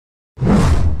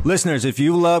Listeners, if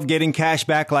you love getting cash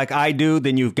back like I do,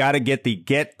 then you've got to get the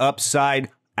Get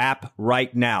Upside app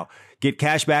right now. Get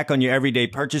cash back on your everyday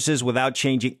purchases without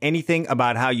changing anything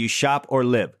about how you shop or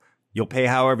live. You'll pay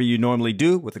however you normally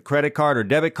do with a credit card or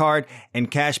debit card,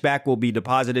 and cash back will be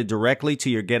deposited directly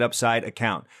to your Get Upside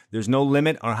account. There's no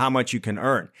limit on how much you can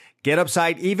earn. Get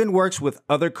Upside even works with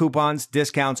other coupons,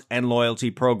 discounts, and loyalty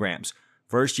programs.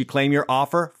 First, you claim your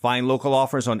offer, find local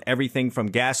offers on everything from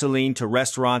gasoline to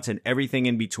restaurants and everything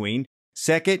in between.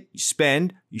 Second, you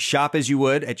spend, you shop as you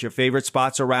would at your favorite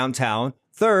spots around town.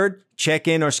 Third, check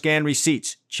in or scan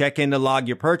receipts. Check in to log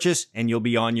your purchase and you'll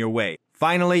be on your way.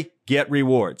 Finally, get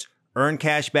rewards. Earn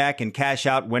cash back and cash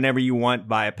out whenever you want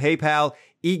via PayPal,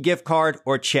 e-gift card,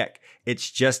 or check.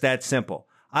 It's just that simple.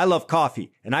 I love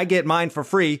coffee, and I get mine for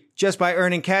free just by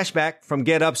earning cash back from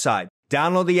Get Upside.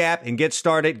 Download the app and get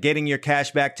started getting your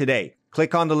cash back today.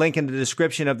 Click on the link in the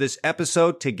description of this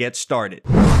episode to get started.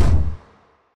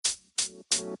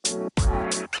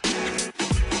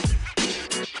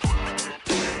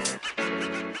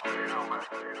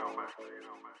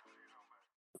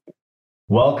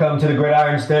 Welcome to the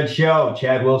Gridiron Stud Show.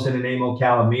 Chad Wilson and Emil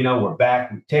Calomino. We're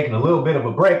back. We've taken a little bit of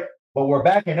a break, but we're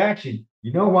back in action.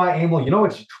 You know why, Emil? You know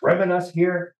what's trimming us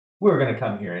here? We were going to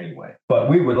come here anyway. But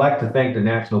we would like to thank the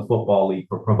National Football League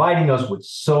for providing us with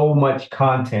so much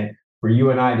content for you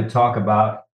and I to talk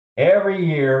about. Every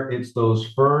year, it's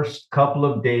those first couple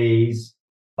of days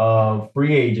of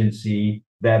free agency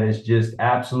that is just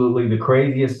absolutely the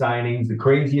craziest signings, the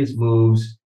craziest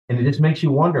moves. And it just makes you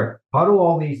wonder, how do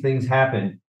all these things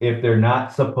happen if they're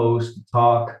not supposed to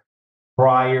talk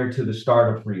prior to the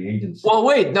start of free agency? Well,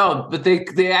 wait, no, but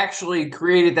they actually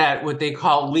created that what they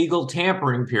call legal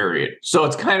tampering period. So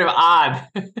it's kind of odd.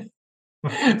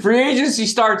 Free agency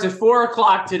starts at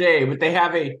 4:00 today, but they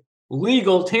have a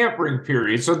legal tampering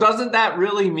period. So doesn't that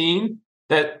really mean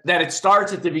that it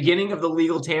starts at the beginning of the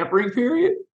legal tampering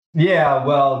period? Yeah,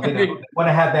 well, they want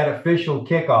to have that official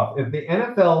kickoff. If the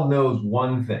NFL knows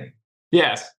one thing,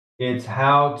 yes, it's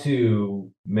how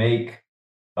to make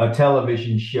a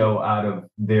television show out of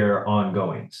their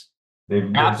ongoings.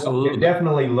 They've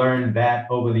definitely learned that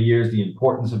over the years, the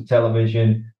importance of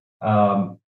television.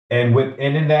 And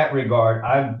in that regard,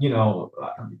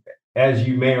 as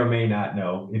you may or may not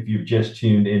know, if you've just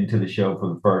tuned into the show for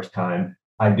the first time,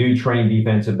 I do train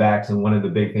defensive backs, and one of the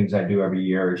big things I do every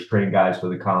year is train guys for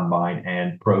the Combine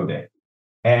and Pro Day.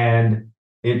 And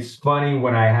it's funny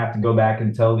when I have to go back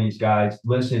and tell these guys,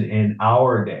 listen, in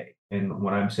our day, and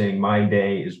when I'm saying my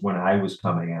day is when I was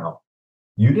coming out,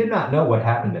 you did not know what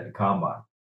happened at the Combine.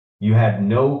 You had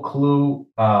no clue.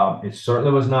 It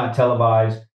certainly was not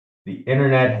televised. The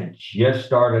internet had just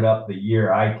started up the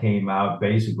year I came out,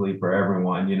 basically for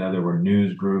everyone. You know, there were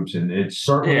news groups, and it's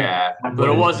certainly... Yeah, but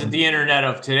it wasn't the internet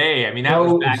of today. I mean, that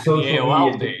was back in the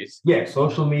AOL days. Yeah,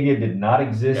 social media did not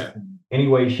exist in any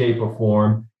way, shape, or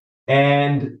form.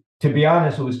 And to be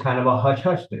honest, it was kind of a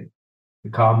hush-hush thing. The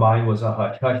Combine was a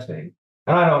hush-hush thing.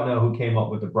 And I don't know who came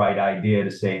up with the bright idea to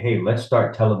say, hey, let's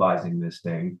start televising this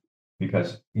thing.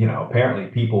 Because, apparently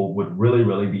people would really,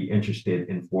 really be interested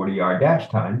in 40-yard dash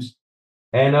times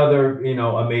and other,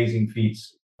 amazing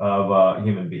feats of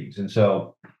human beings. And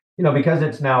so, because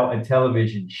it's now a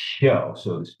television show,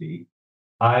 so to speak,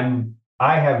 I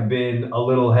have been a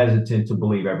little hesitant to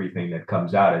believe everything that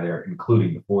comes out of there,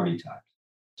 including the 40 times.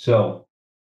 So,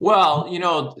 well,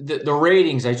 the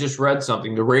ratings, I just read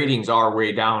something. The ratings are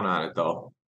way down on it,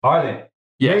 though. Are they?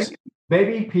 Yes.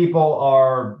 Maybe people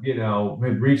are,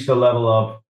 have reached a level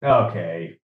of,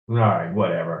 okay, all right,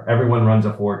 whatever. Everyone runs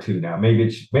a 4.2 now. Maybe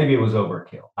it was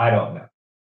overkill. I don't know.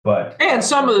 But and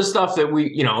some of the stuff that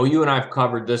you and I've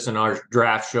covered this in our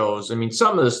draft shows. I mean,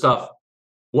 some of the stuff,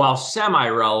 while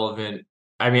semi-relevant,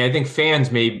 I mean, I think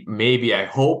fans maybe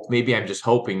I'm just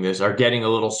hoping this, are getting a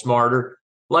little smarter.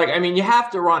 Like, I mean, you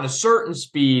have to run a certain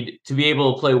speed to be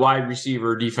able to play wide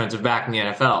receiver or defensive back in the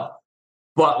NFL.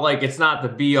 But, like, it's not the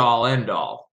be-all,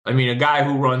 end-all. I mean, a guy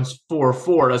who runs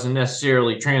 4.4 doesn't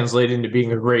necessarily translate into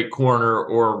being a great corner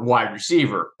or wide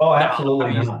receiver. Oh,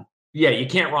 absolutely not. Yeah, you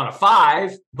can't run a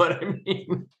 5, but I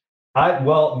mean...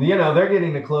 they're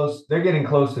getting close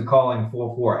to calling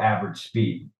 4.4 average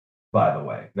speed, by the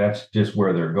way. That's just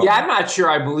where they're going. Yeah, I'm not sure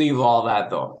I believe all that,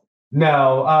 though.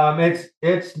 No,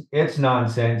 it's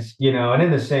nonsense, and in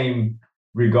the same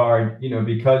regard,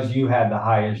 because you had the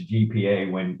highest GPA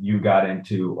when you got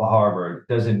into Harvard,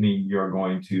 doesn't mean you're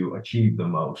going to achieve the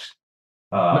most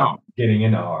getting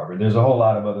into Harvard. There's a whole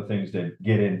lot of other things that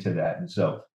get into that. And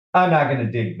so I'm not going to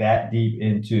dig that deep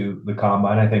into the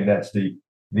Combine. I think that's the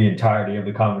entirety of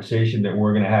the conversation that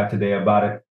we're going to have today about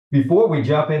it. Before we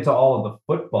jump into all of the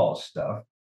football stuff,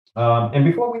 And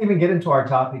before we even get into our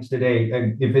topics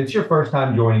today, if it's your first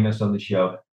time joining us on the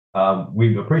show,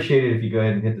 we'd appreciate it if you go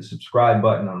ahead and hit the subscribe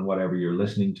button on whatever you're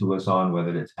listening to us on,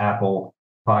 whether it's Apple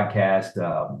Podcast,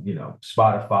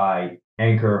 Spotify,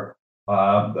 Anchor.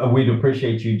 We'd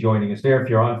appreciate you joining us there. If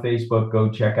you're on Facebook, go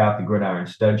check out the Gridiron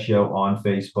Stud Show on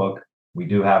Facebook. We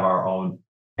do have our own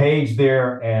page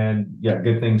there, and yeah,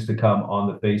 good things to come on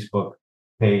the Facebook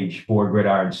page for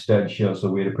Gridiron Stud Show. So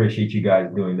we'd appreciate you guys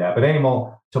doing that. But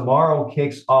Emil, tomorrow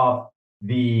kicks off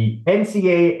the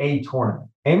NCAA tournament.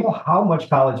 Emil, how much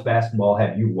college basketball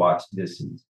have you watched this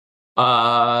season?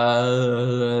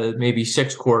 Maybe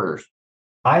 6 quarters.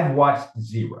 I've watched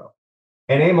 0.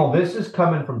 And Emil, this is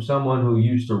coming from someone who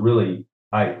used to really,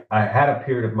 I had a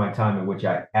period of my time in which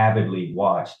I avidly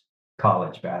watched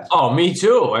college basketball. Oh, me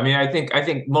too. I mean, I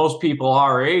think most people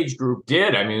our age group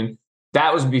did. I mean,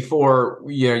 that was before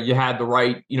you had the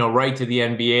right to the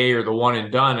NBA or the one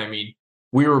and done. I mean,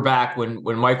 we were back when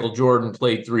Michael Jordan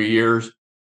played 3 years,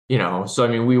 so I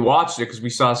mean, we watched it because we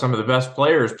saw some of the best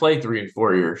players play 3 and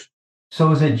 4 years.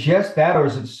 So is it just that, or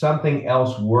is it something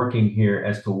else working here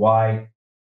as to why?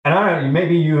 And I don't know,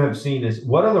 maybe you have seen this.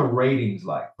 What are the ratings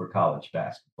like for college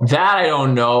basketball? That I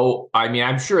don't know. I mean,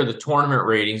 I'm sure the tournament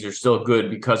ratings are still good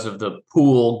because of the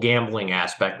pool gambling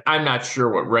aspect. I'm not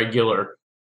sure what regular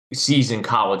season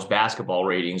college basketball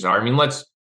ratings are. I mean, let's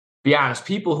be honest,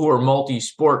 people who are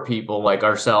multi-sport people like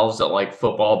ourselves that like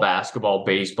football, basketball,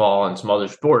 baseball, and some other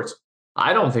sports,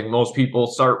 I don't think most people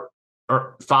start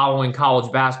following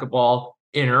college basketball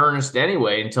in earnest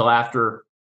anyway until after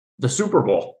the Super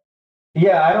Bowl.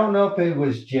 Yeah, I don't know if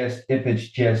it's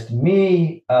just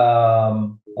me,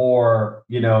 or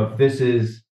if this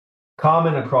is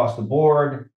common across the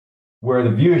board where the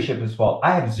viewership is falling.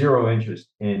 I have 0 interest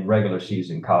in regular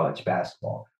season college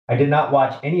basketball. I did not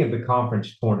watch any of the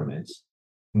conference tournaments,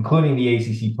 including the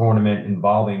ACC tournament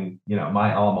involving,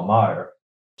 my alma mater.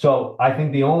 So I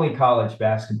think the only college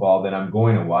basketball that I'm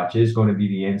going to watch is going to be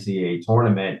the NCAA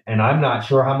tournament, and I'm not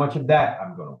sure how much of that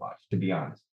I'm going to watch, to be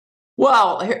honest.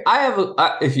 Well, I have,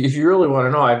 if you really want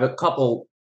to know, I have a couple.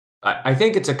 I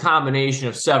think it's a combination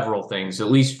of several things,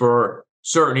 at least for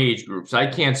certain age groups. I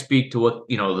can't speak to what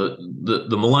the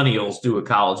millennials do with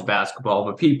college basketball,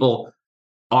 but people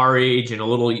our age and a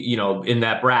little, in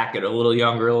that bracket, a little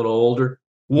younger, a little older.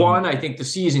 One, I think the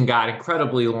season got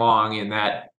incredibly long in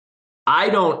that I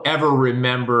don't ever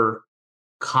remember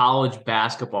college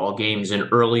basketball games in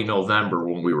early November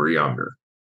when we were younger.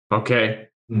 Okay.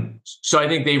 So I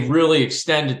think they've really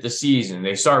extended the season.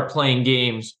 They start playing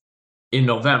games in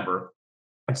November.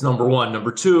 That's number one.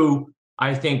 Number two,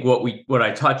 I think what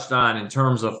I touched on in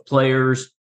terms of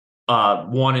players,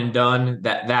 one and done,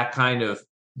 that kind of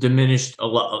diminished a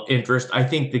lot of interest. I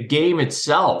think the game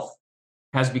itself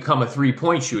has become a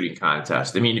 3-point shooting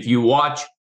contest. I mean, if you watch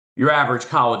your average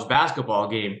college basketball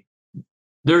game,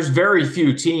 there's very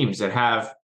few teams that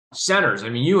have centers. I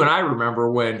mean, you and I remember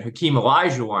when Hakeem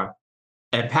Olajuwon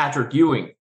and Patrick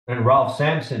Ewing and Ralph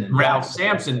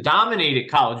Sampson dominated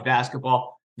college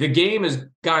basketball. The game has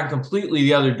gone completely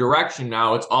the other direction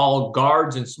now. It's all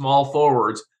guards and small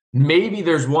forwards. Maybe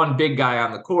there's one big guy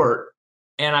on the court,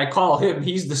 and I call him,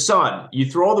 he's the sun. You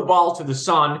throw the ball to the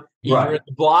sun, either at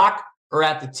the block or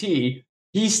at the tee.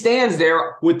 He stands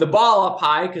there with the ball up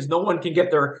high because no one can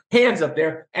get their hands up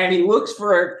there, and he looks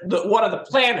for one of the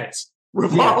planets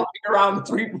revolving around the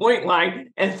 3-point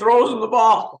line and throws him the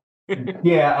ball.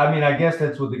 Yeah, I mean, I guess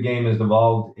that's what the game has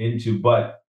evolved into.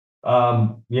 But,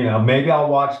 maybe I'll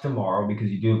watch tomorrow because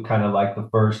you do kind of like the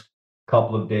first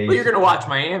couple of days. Well, you're going to watch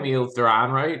Miami if they're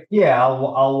on, right? Yeah,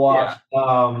 I'll watch,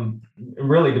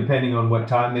 really depending on what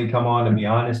time they come on, to be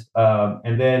honest.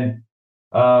 And then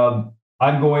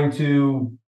I'm going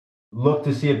to look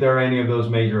to see if there are any of those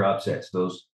major upsets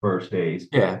those first days.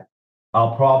 Yeah.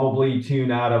 I'll probably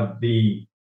tune out of the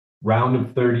round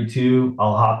of 32.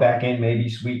 I'll hop back in maybe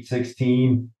Sweet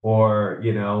 16 or,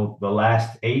 the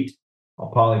last 8. I'll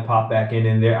probably pop back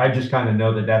in there. I just kind of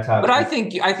know that's how. But I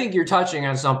think you're touching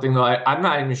on something, though. I'm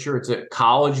not even sure it's a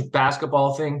college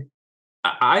basketball thing.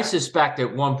 I suspect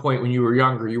at one point when you were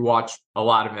younger, you watched a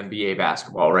lot of NBA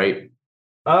basketball, right?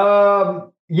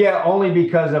 Yeah, only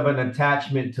because of an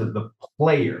attachment to the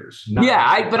players. But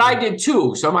I did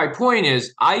too. So my point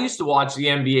is, I used to watch the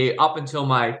NBA up until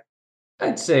my,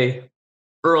 I'd say,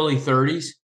 early 30s.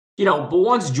 But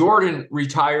once Jordan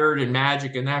retired and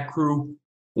Magic and that crew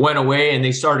went away and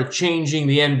they started changing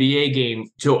the NBA game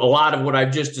to a lot of what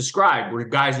I've just described, where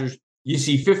guys you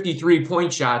see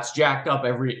 53-point shots jacked up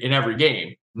in every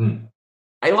game.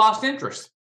 I lost interest.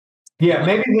 Yeah,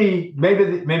 maybe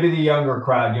the younger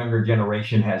crowd, younger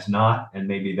generation has not, and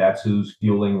maybe that's who's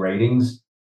fueling ratings.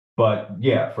 But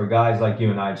yeah, for guys like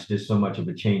you and I, it's just so much of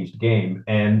a changed game.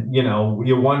 And,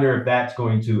 you wonder if that's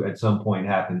going to at some point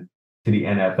happen to the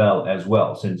NFL as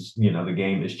well, since, the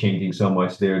game is changing so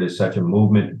much there. There's such a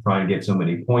movement trying to get so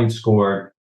many points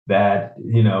scored that,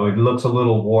 it looks a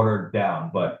little watered down.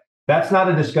 But that's not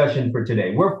a discussion for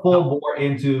today. We're full bore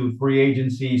into free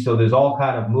agency. So there's all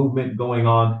kind of movement going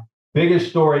on. Biggest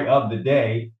story of the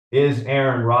day is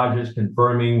Aaron Rodgers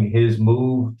confirming his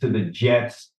move to the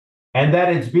Jets, and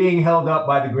that it's being held up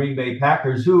by the Green Bay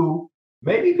Packers, who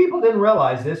maybe people didn't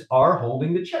realize this, are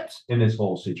holding the chips in this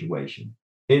whole situation.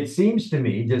 It seems to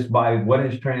me, just by what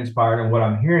has transpired and what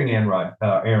I'm hearing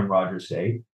Aaron Rodgers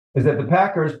say, is that the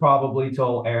Packers probably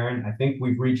told Aaron, I think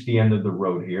we've reached the end of the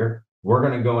road here. We're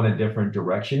going to go in a different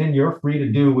direction, and you're free to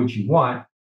do what you want.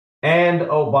 And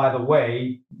oh, by the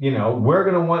way, we're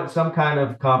going to want some kind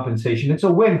of compensation. It's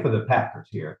a win for the Packers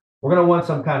here. We're going to want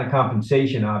some kind of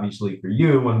compensation, obviously, for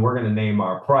you, and we're going to name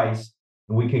our price,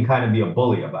 and we can kind of be a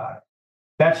bully about it.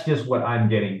 That's just what I'm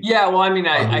getting. Yeah, well, I mean,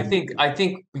 I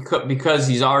think because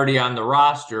he's already on the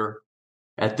roster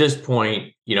at this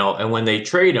point, and when they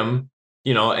trade him,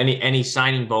 any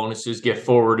signing bonuses get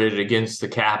forwarded against the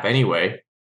cap anyway.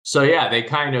 So yeah,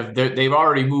 they've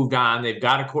already moved on. They've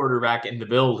got a quarterback in the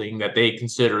building that they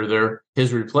consider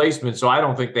his replacement. So I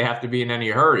don't think they have to be in any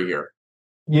hurry here.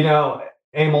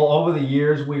 Emil, over the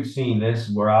years, we've seen this.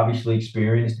 We're obviously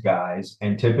experienced guys,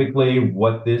 and typically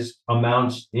what this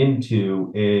amounts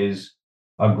into is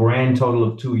a grand total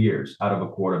of 2 years out of a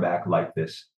quarterback like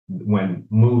this when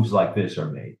moves like this are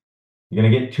made. You're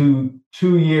going to get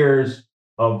two years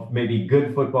of maybe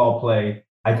good football play.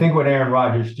 I think with Aaron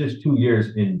Rodgers, just 2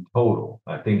 years in total.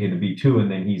 I think it'd be two,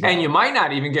 and then he's and out. You might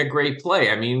not even get great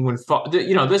play. I mean, when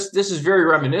this is very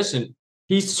reminiscent.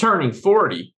 He's turning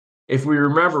 40. If we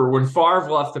remember, when Favre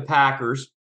left the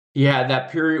Packers, he had that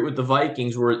period with the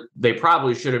Vikings where they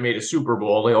probably should have made a Super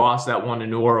Bowl. They lost that one to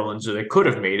New Orleans, or they could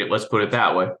have made it. Let's put it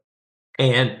that way.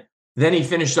 And then he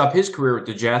finished up his career with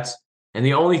the Jets. And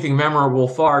the only thing memorable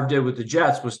Favre did with the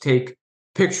Jets was take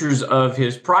pictures of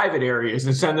his private areas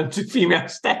and send them to female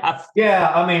staff.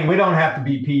 Yeah, I mean, we don't have to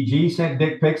be PG, sent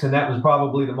dick pics, and that was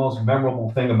probably the most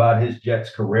memorable thing about his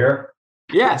Jets career.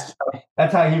 Yes.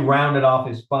 That's how he rounded off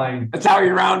his fine. That's how he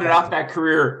rounded off that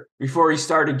career before he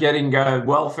started getting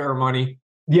welfare money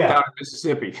down in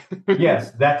Mississippi.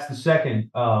 Yes, that's the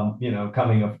second,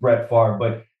 coming of Brett Favre.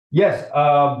 But yes,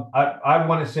 I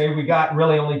want to say we got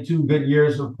really only 2 good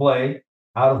years of play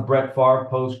out of Brett Favre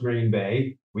post Green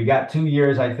Bay. We got 2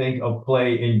 years, I think, of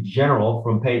play in general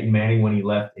from Peyton Manning when he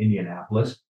left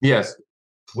Indianapolis. Yes.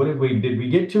 What did we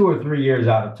get 2 or 3 years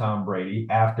out of Tom Brady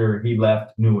after he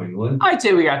left New England? I'd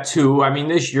say we got 2. I mean,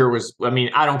 this year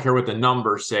I don't care what the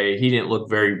numbers say. He didn't look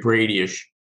very Brady-ish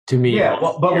to me. Yeah,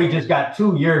 but we just got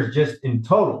 2 years just in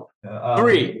total.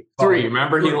 Three.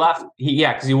 Remember, he left.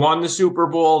 Because he won the Super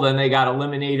Bowl. Then they got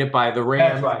eliminated by the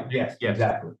Rams. That's right. Yes,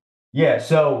 exactly. Yeah.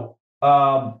 So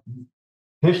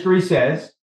history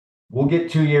says we'll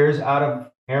get 2 years out of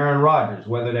Aaron Rodgers,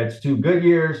 whether that's 2 good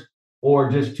years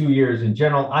or just 2 years in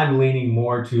general. I'm leaning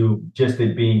more to just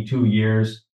it being 2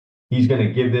 years. He's going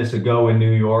to give this a go in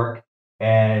New York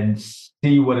and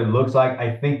see what it looks like.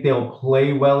 I think they'll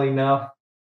play well enough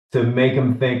to make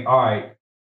him think, all right,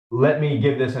 let me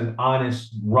give this an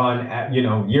honest run.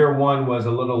 Year one was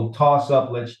a little toss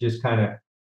up. Let's just kind of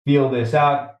feel this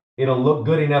out. It'll look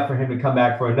good enough for him to come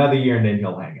back for another year, and then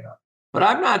he'll hang it up. But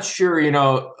I'm not sure,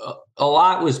 a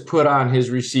lot was put on his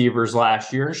receivers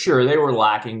last year. And sure, they were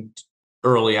lacking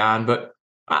early on, but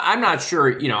I'm not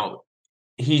sure,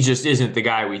 he just isn't the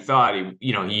guy we thought he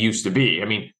used to be. I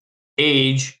mean,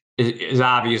 age is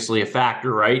obviously a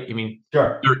factor, right? I mean,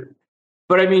 sure.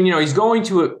 But I mean, he's going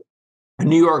to a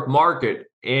New York market,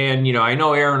 and I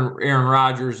know Aaron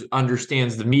Rodgers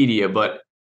understands the media, but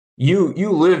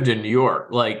you lived in New York.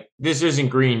 Like, this isn't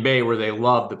Green Bay where they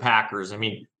love the Packers. I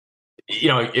mean,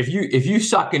 if you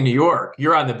suck in New York,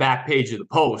 you're on the back page of the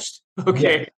Post.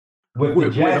 Okay. Yeah.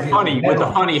 With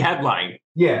the funny headline.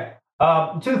 Yeah.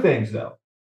 2 things though.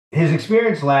 His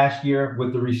experience last year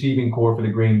with the receiving core for the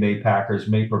Green Bay Packers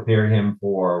may prepare him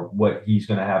for what he's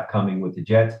going to have coming with the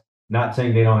Jets. Not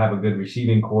saying they don't have a good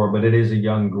receiving core, but it is a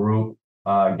young group.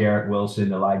 Garrett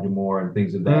Wilson, Elijah Moore, and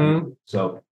things of that. Mm-hmm.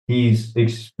 So he's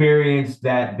experienced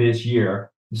that this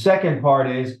year. The second part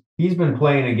is he's been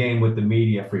playing a game with the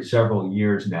media for several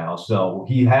years now. So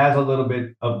he has a little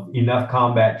bit of enough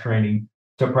combat training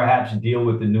to perhaps deal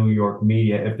with the New York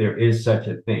media if there is such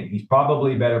a thing. He's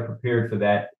probably better prepared for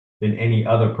that than any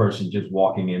other person just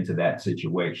walking into that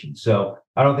situation. So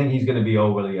I don't think he's going to be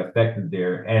overly affected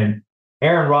there. And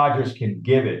Aaron Rodgers can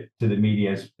give it to the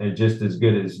media as just as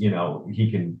good as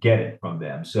he can get it from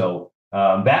them. So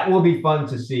that will be fun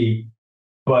to see.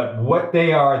 But what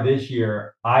they are this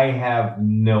year, I have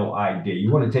no idea.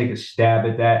 You want to take a stab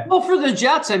at that? Well, for the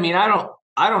Jets, I mean, I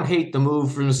don't hate the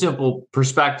move from the simple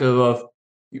perspective of,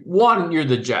 one, you're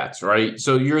the Jets, right?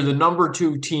 So you're the number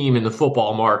 2 team in the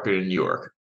football market in New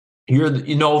York.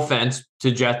 No offense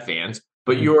to Jet fans,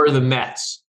 but you're the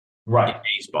Mets, right, in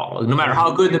baseball. No matter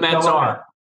how good the Mets are,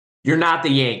 you're not the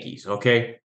Yankees,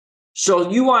 okay?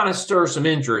 So you want to stir some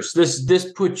interest.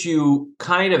 This puts you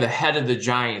kind of ahead of the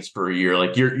Giants for a year.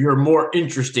 Like you're more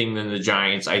interesting than the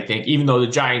Giants, I think, even though the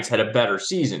Giants had a better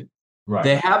season. Right.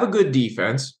 They have a good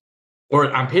defense,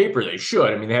 or on paper they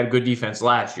should. I mean, they had a good defense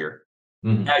last year.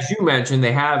 Mm-hmm. As you mentioned,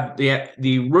 they have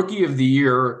the rookie of the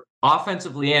year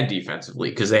offensively and defensively,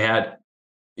 because they had,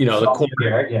 the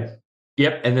corner. Yes.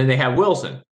 Yep, and then they have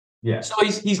Wilson. Yeah. So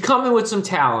he's coming with some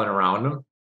talent around him.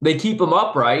 They keep him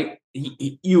upright.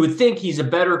 You would think he's a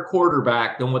better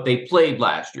quarterback than what they played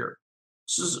last year.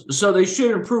 So they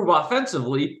should improve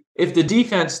offensively. If the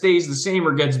defense stays the same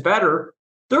or gets better,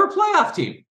 they're a playoff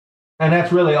team. And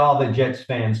that's really all that Jets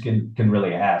fans can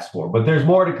really ask for. But there's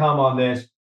more to come on this.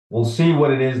 We'll see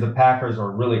what it is the Packers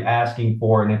are really asking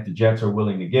for and if the Jets are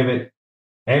willing to give it.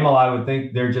 Emil, I would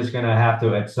think they're just going to have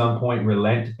to at some point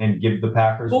relent and give the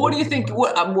Packers. Well, what do you think?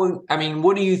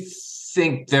 What do you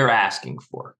think they're asking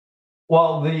for?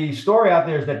 Well, the story out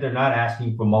there is that they're not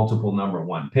asking for multiple number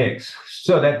 1 picks.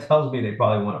 So that tells me they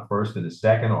probably want a first and a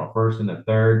second or a first and a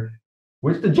third,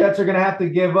 which the Jets are going to have to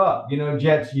give up.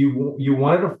 Jets, you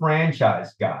wanted a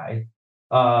franchise guy,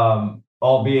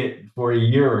 albeit for a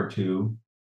year or two.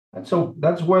 So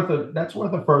that's worth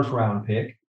a first round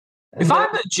pick. And if I'm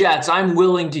the Jets, I'm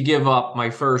willing to give up my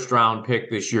first round pick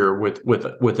this year with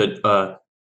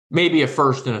maybe a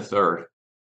first and a third.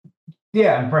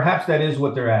 Yeah, and perhaps that is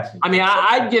what they're asking. I mean,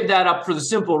 I'd give that up for the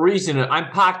simple reason I'm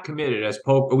pot committed, as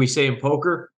we say in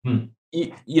poker.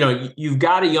 You've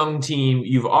got a young team.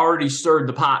 You've already stirred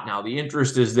the pot now. The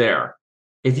interest is there.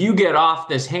 If you get off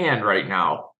this hand right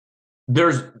now,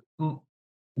 there's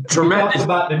tremendous.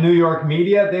 About the New York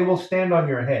media, they will stand on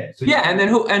your head. So and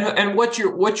then and what's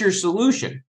your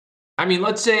solution? I mean,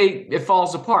 let's say it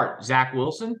falls apart. Zach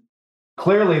Wilson?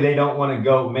 Clearly, they don't want to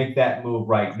go make that move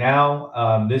right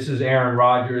now. This is Aaron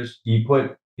Rodgers. He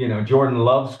put, Jordan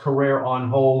Love's career on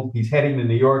hold. He's heading to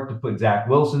New York to put Zach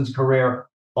Wilson's career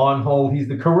on hold. He's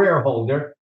the career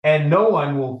holder, and no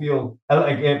one will feel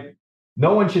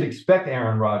no one should expect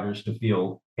Aaron Rodgers to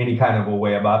feel any kind of a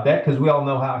way about that, because we all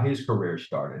know how his career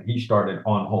started. He started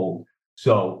on hold.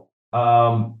 So,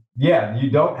 you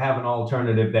don't have an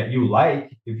alternative that you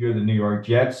like if you're the New York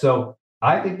Jets. So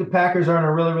I think the Packers are in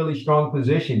a really, really strong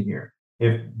position here.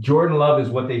 If Jordan Love is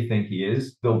what they think he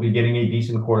is, they'll be getting a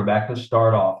decent quarterback to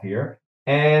start off here.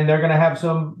 And they're going to have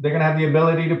the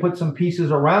ability to put some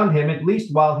pieces around him, at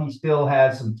least while he still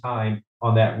has some time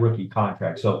on that rookie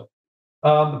contract. So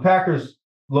the Packers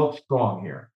look strong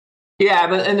here.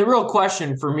 Yeah, and the real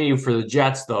question for me for the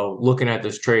Jets, though, looking at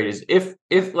this trade is if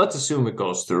let's assume it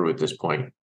goes through at this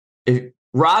point, if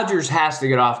Rodgers has to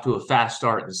get off to a fast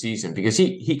start in the season, because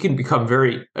he can become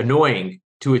very annoying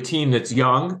to a team that's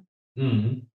young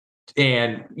and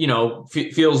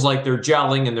feels like they're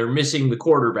gelling and they're missing the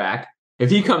quarterback. If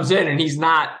he comes in and he's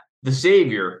not the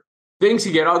savior, things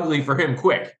can get ugly for him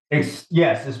quick.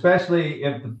 Yes, especially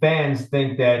if the fans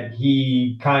think that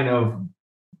he kind of,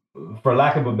 for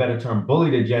lack of a better term,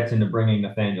 bullied the Jets into bringing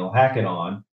Nathaniel Hackett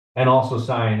on and also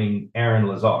signing Aaron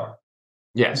Lazard.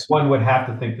 Yes. One would have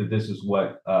to think that this is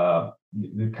what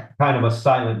kind of a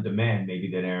silent demand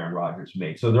maybe that Aaron Rodgers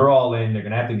made. So they're all in. They're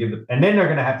going to have to and then they're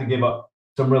going to have to give up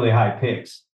some really high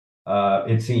picks,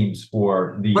 it seems,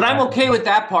 for the. But I'm okay with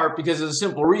that part because of the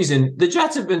simple reason the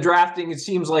Jets have been drafting, it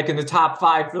seems like, in the top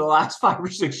 5 for the last 5 or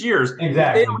 6 years.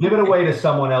 Exactly. Give it away to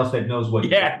someone else that knows what.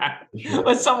 Yeah. Sure.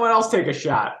 Let someone else take a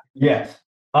shot. Yes.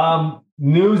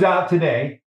 News out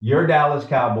today. Your Dallas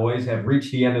Cowboys have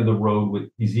reached the end of the road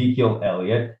with Ezekiel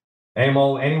Elliott.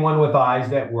 Anyone with eyes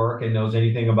that work and knows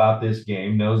anything about this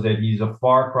game knows that he's a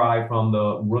far cry from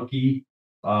the rookie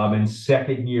and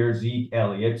second-year Zeke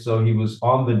Elliott. So he was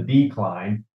on the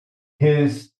decline.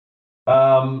 His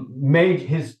fast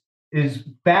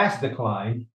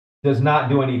decline does not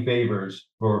do any favors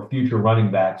for future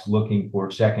running backs looking for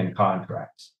second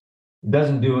contracts. It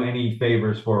doesn't do any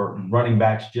favors for running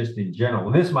backs just in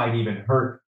general. This might even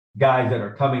hurt guys that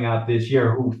are coming out this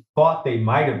year who thought they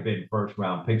might have been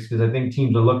first-round picks, because I think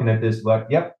teams are looking at this like,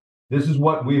 yep, this is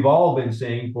what we've all been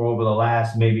saying for over the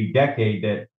last maybe decade,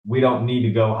 that we don't need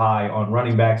to go high on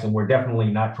running backs, and we're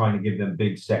definitely not trying to give them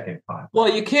big second time.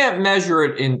 Well, you can't measure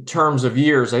it in terms of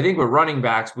years. I think with running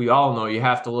backs, we all know you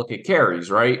have to look at carries,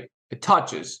 right? It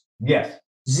touches. Yes.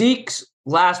 Zeke's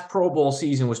last Pro Bowl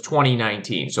season was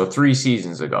 2019, so 3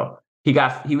 seasons ago.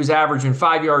 He was averaging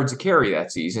 5 yards a carry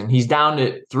that season. He's down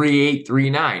to 3.8,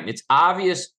 3.9. It's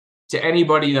obvious to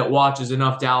anybody that watches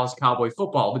enough Dallas Cowboy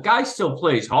football. The guy still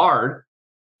plays hard.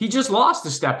 He just lost a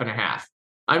step and a half.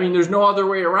 I mean, there's no other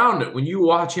way around it. When you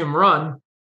watch him run,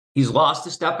 he's lost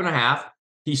a step and a half.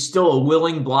 He's still a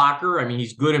willing blocker. I mean,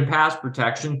 he's good in pass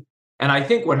protection. And I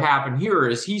think what happened here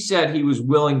is he said he was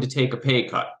willing to take a pay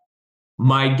cut.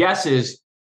 My guess is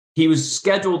he was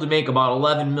scheduled to make about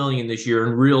 $11 million this year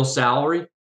in real salary.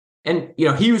 And,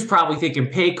 he was probably thinking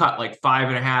pay cut like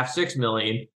 $5.5, $6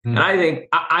 million. And I think,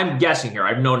 I'm guessing here,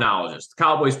 I have no knowledge of this. The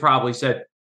Cowboys probably said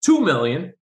 $2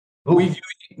 million.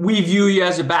 We view you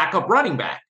as a backup running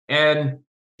back. And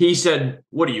he said,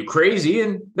 what are you, crazy?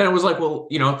 And then it was like, well,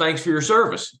 thanks for your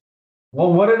service.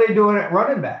 Well, what are they doing at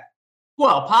running back?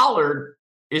 Well, Pollard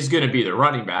is going to be the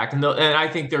running back. And I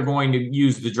think they're going to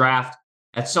use the draft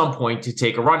at some point to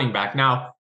take a running back.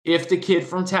 Now, if the kid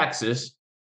from Texas,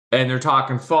 and they're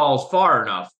talking falls far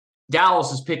enough,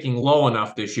 Dallas is picking low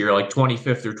enough this year, like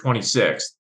 25th or 26th,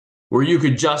 where you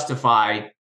could justify,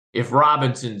 if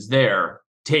Robinson's there,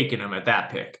 taking him at that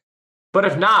pick. But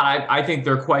if not, I think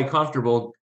they're quite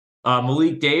comfortable.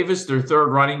 Malik Davis, their third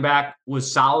running back,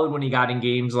 was solid when he got in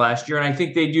games last year. And I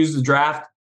think they'd use the draft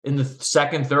in the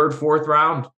second, third, fourth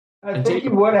round. I think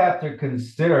you would have to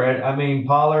consider it. I mean,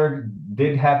 Pollard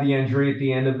did have the injury at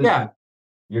the end of the season.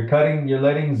 You're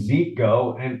letting Zeke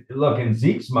go. And look, in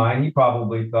Zeke's mind, he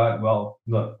probably thought, well,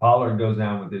 look, Pollard goes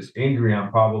down with this injury.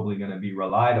 I'm probably going to be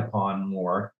relied upon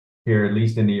more here, at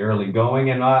least in the early going.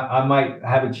 And I might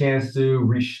have a chance to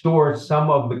restore some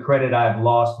of the credit I've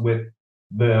lost with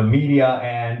the media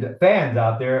and fans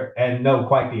out there. And no,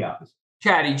 quite the opposite.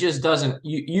 Chad, he just doesn't,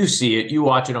 you see it, you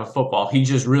watch it on football. He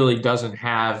just really doesn't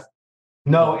have.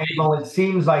 No, well, it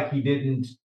seems like he didn't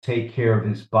take care of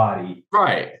his body.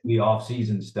 Right. The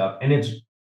offseason stuff. And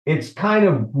it's kind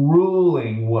of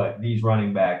grueling what these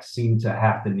running backs seem to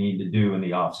have to need to do in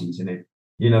the offseason.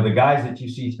 The guys that you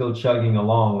see still chugging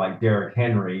along, like Derrick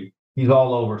Henry, he's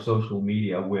all over social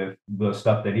media with the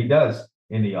stuff that he does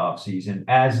in the offseason,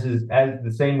 as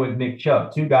the same with Nick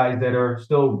Chubb, 2 guys that are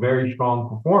still very strong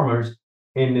performers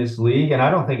in this league. And I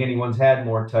don't think anyone's had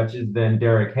more touches than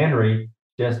Derrick Henry.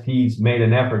 Just he's made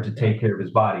an effort to take care of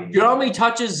his body. You know how many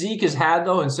touches Zeke has had,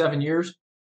 though, in 7 years?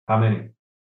 How many?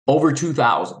 Over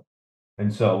 2,000.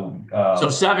 And so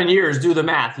 7 years, do the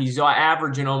math. He's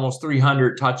averaging almost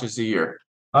 300 touches a year.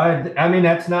 I mean,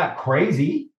 that's not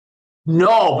crazy.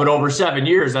 No, but over 7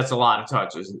 years, that's a lot of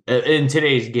touches in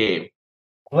today's game.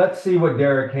 Let's see what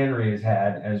Derrick Henry has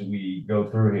had as we go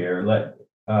through here.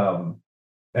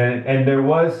 And there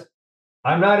was,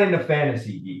 I'm not into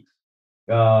fantasy geeks,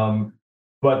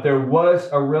 but there was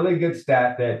a really good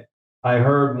stat that I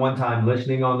heard one time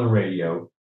listening on the radio,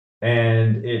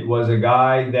 and it was a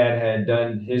guy that had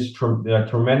done his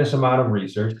tremendous amount of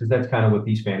research, because that's kind of what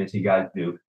these fantasy guys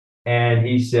do. And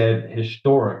he said,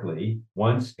 historically,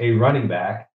 once a running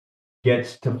back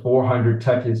gets to 400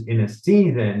 touches in a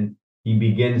season, he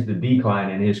begins to decline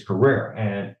in his career.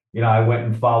 And I went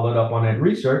and followed up on that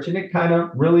research, and it kind of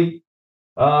really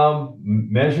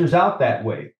measures out that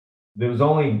way. There was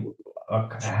only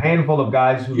a handful of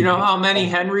guys who. You know how many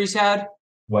Henrys had?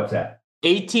 What's that?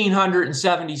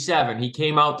 1,877. He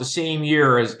came out the same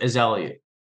year as Elliott.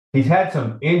 He's had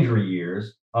some injury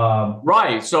years.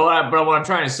 Right. So, but what I'm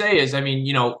trying to say is, I mean,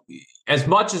 as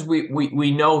much as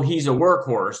we know he's a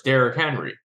workhorse, Derrick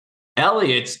Henry,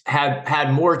 Elliott's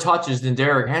had more touches than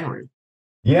Derrick Henry.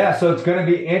 Yeah, so it's going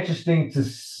to be interesting to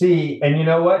see. And you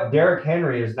know what? Derrick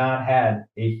Henry has not had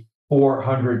a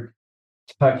 400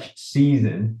 touch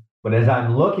season, but as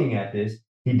I'm looking at this,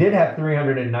 he did have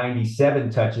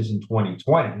 397 touches in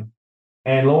 2020.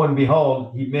 And lo and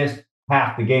behold, he missed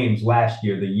half the games last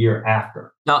year, the year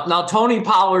after. Now Tony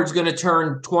Pollard's going to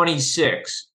turn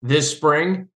 26 this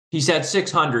spring. He's had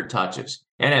 600 touches.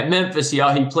 And at Memphis, he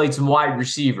played some wide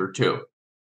receiver too.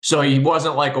 So he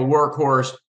wasn't like a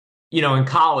workhorse, in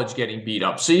college getting beat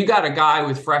up. So you got a guy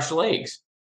with fresh legs.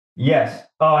 Yes.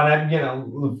 Oh,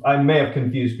 and I may have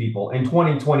confused people. In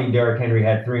 2020, Derrick Henry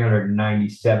had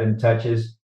 397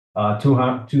 touches.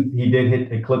 He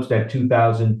did eclipse that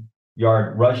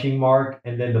 2,000-yard rushing mark.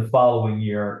 And then the following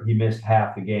year, he missed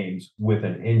half the games with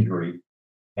an injury.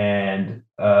 And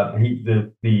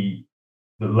the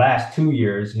last 2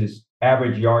 years, his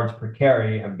average yards per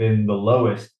carry have been the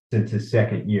lowest since his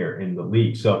second year in the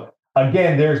league. So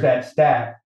again, there's that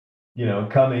stat,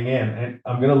 coming in. And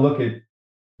I'm going to look at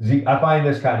Zeke. I find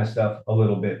this kind of stuff a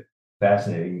little bit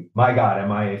fascinating. My God,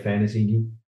 am I a fantasy geek?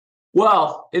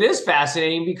 Well, it is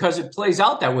fascinating because it plays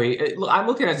out that way. I'm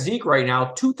looking at Zeke right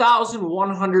now,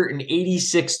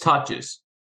 2,186 touches.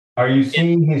 Are you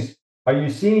seeing his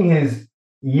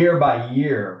year by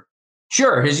year?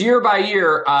 Sure, his year by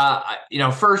year,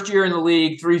 first year in the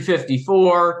league,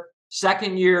 354.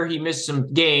 Second year, he missed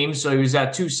some games, so he was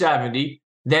at 270.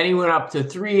 Then he went up to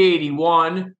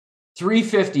 381,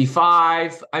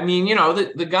 355. I mean,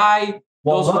 the guy.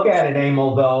 Well, look at it,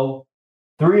 Emil, though.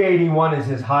 381 is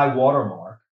his high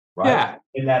watermark, right? Yeah.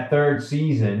 In that third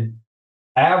season,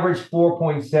 averaged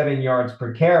 4.7 yards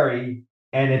per carry,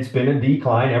 and it's been a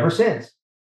decline ever since.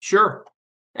 Sure.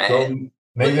 So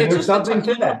maybe there's something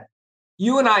to that.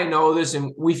 You and I know this,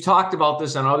 and we've talked about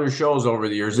this on other shows over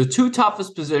the years. The two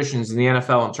toughest positions in the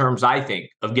NFL in terms, I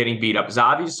think, of getting beat up is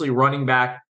obviously running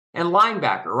back and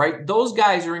linebacker, right? Those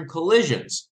guys are in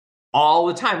collisions all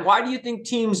the time. Why do you think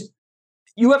teams...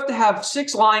 You have to have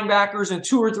 6 linebackers and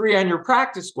 2 or 3 on your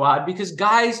practice squad because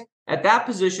guys at that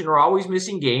position are always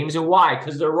missing games. And why?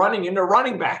 Because they're running into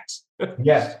running backs.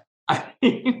 Yes. By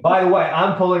the way,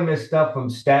 I'm pulling this stuff from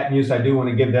Stat News. I do want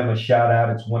to give them a shout out.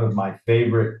 It's one of my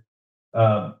favorite,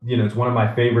 it's one of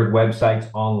my favorite websites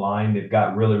online. They've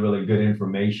got really, really good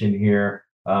information here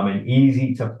and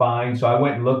easy to find. So I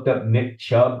went and looked up Nick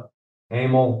Chubb.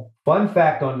 Emil, fun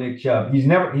fact on Nick Chubb: he's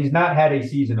not had a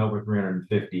season over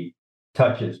 350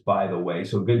 touches, by the way.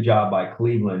 So good job by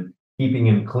Cleveland keeping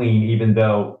him clean, even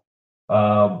though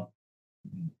I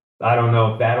don't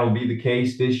know if that'll be the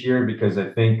case this year, because I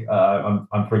think I'm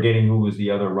forgetting who was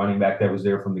the other running back that was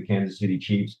there from the Kansas City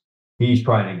Chiefs. He's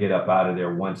trying to get up out of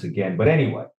there once again. But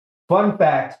anyway, fun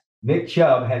fact, Nick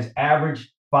Chubb has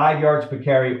averaged 5 yards per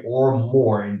carry or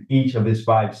more in each of his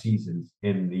 5 seasons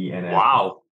in the NFL.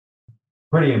 Wow.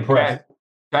 Pretty impressive. Okay.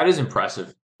 That is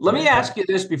impressive. Let me ask you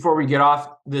this before we get off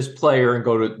this player and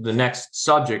go to the next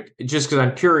subject, just because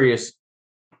I'm curious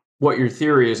what your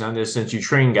theory is on this since you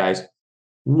train guys.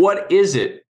 What is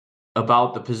it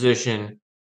about the position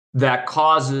that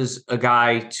causes a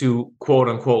guy to, quote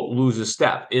unquote, lose a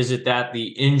step? Is it that the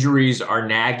injuries are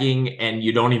nagging and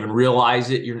you don't even realize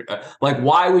it? You're like,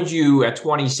 why would you at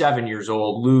 27 years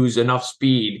old lose enough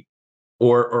speed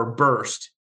or burst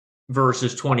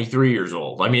versus 23 years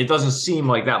old? I mean, it doesn't seem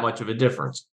like that much of a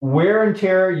difference. Wear and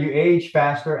tear, you age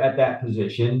faster at that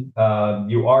position.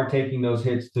 You are taking those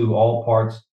hits to all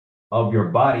parts of your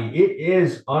body. It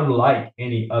is unlike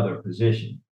any other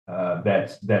position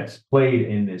that's played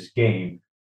in this game.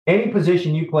 Any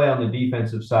position you play on the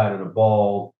defensive side of the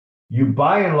ball, you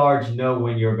by and large know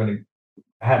when you're going to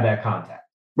have that contact.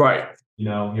 Right.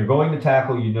 You're going to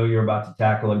tackle, you're about to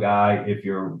tackle a guy. If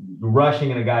you're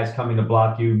rushing and a guy's coming to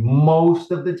block you,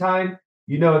 most of the time,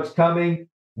 it's coming.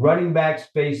 Running backs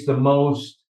face the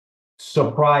most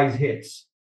surprise hits,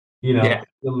 the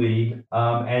league.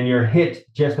 And you're hit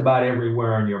just about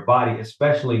everywhere on your body,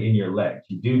 especially in your legs.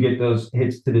 You do get those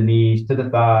hits to the knees, to the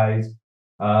thighs.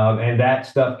 And that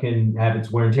stuff can have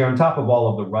its wear and tear on top of all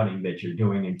of the running that you're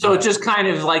doing. So it's just kind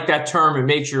of like that term, it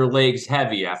makes your legs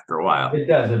heavy after a while. It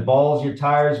does. It balls your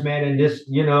tires, man. And just,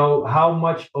 how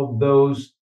much of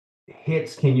those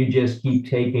hits can you just keep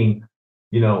taking,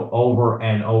 over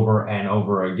and over and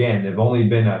over again? There've only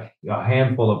been a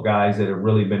handful of guys that have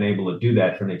really been able to do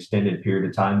that for an extended period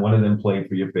of time. One of them played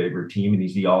for your favorite team, and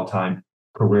he's the all-time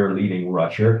career leading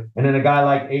rusher. And then a guy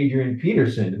like Adrian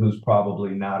Peterson, who's probably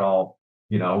not all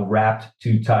wrapped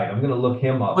too tight. I'm going to look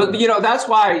him up. But, that's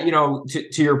why,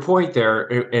 to your point there,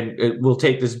 and we'll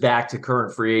take this back to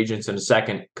current free agents in a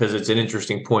second, because it's an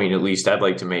interesting point, at least I'd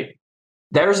like to make.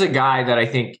 There's a guy that I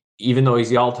think, even though he's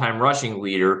the all-time rushing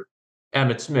leader,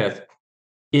 Emmitt Smith,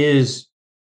 is,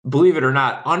 believe it or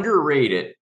not,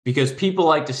 underrated, because people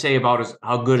like to say about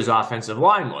how good his offensive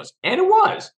line was. And it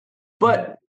was.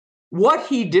 But what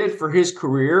he did for his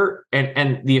career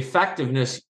and the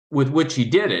effectiveness with which he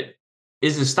did it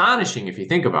is astonishing if you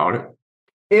think about it.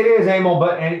 It is, Emil,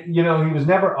 but he was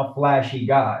never a flashy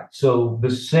guy. So the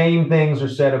same things are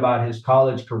said about his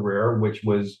college career, which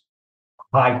was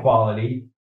high quality.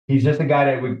 He's just a guy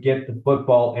that would get the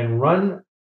football and run.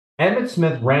 Emmitt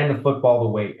Smith ran the football the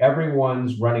way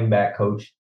everyone's running back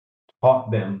coach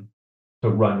taught them to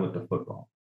run with the football.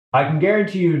 I can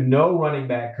guarantee you no running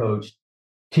back coach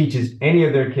teaches any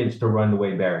of their kids to run the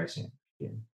way Barry Sanders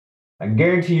did. I can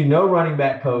guarantee you no running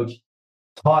back coach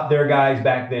taught their guys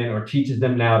back then or teaches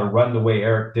them now to run the way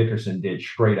Eric Dickerson did,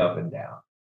 straight up and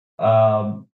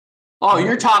down.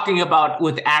 You're talking about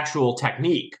with actual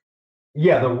technique.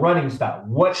 the running style.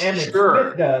 What Emmitt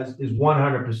Smith does is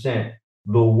 100%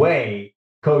 the way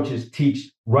coaches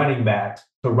teach running backs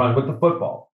to run with the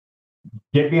football.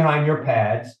 Get behind your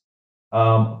pads,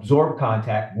 absorb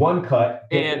contact, one cut,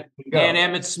 and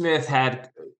Emmitt Smith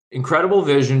had incredible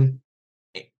vision,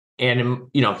 and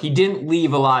he didn't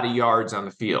leave a lot of yards on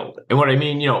the field. And what I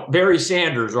mean, Barry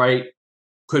Sanders, right,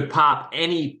 could pop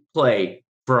any play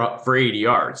for 80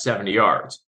 yards, 70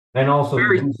 yards. And also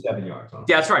lose 7 yards on.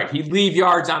 That's right. He'd leave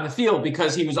yards on the field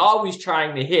because he was always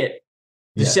trying to hit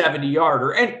the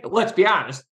 70-yarder. And let's be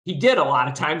honest, he did a lot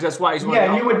of times. That's why he's one.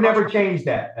 Yeah, you would never change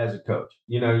that as a coach.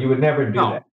 You would never do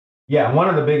that. Yeah, one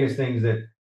of the biggest things that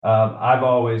I've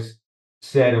always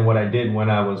said, and what I did when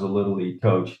I was a little league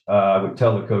coach, I would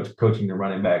tell the coach coaching the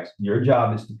running backs, your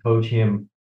job is to coach him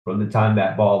from the time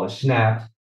that ball is snapped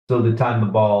till the time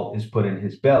the ball is put in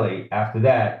his belly. After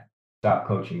that, stop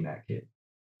coaching that kid.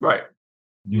 Right.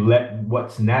 You let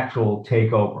what's natural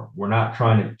take over. We're not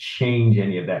trying to change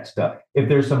any of that stuff. If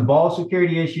there's some ball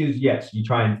security issues, yes, you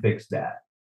try and fix that.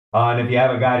 And if you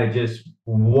have a guy that just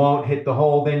won't hit the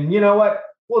hole, then you know what?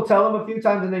 We'll tell him a few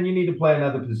times, and then you need to play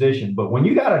another position. But when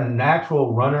you got a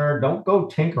natural runner, don't go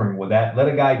tinkering with that. Let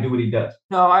a guy do what he does.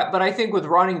 No, but I think with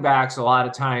running backs, a lot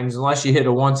of times, unless you hit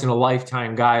a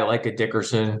once-in-a-lifetime guy like a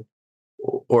Dickerson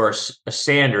or a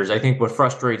Sanders, I think what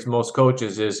frustrates most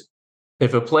coaches is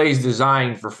if a play is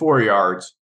designed for 4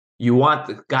 yards, you want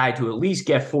the guy to at least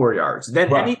get 4 yards.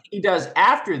 Then anything he does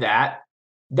after that,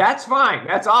 that's fine.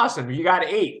 That's awesome. You got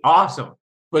 8. Awesome.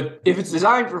 But if it's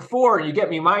designed for 4 and you get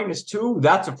me -2,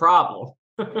 that's a problem.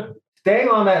 Staying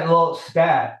on that little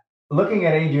stat, looking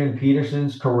at Adrian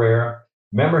Peterson's career,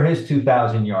 remember his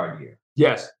 2,000-yard year?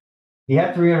 Yes. He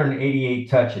had 388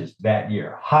 touches that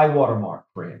year. High watermark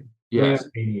for him. Yes.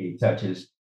 388 touches.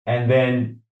 And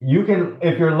then you can,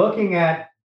 if you're looking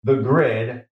at the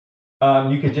grid,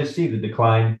 you can just see the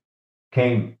decline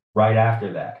came right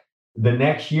after that. The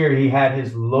next year, he had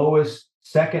his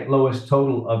second lowest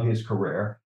total of his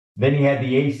career. Then he had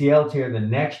the ACL tear the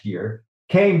next year,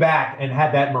 came back and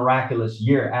had that miraculous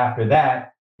year after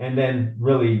that. And then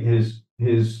really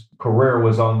his career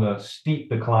was on the steep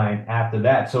decline after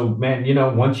that. So, man,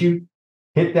 once you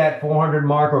hit that 400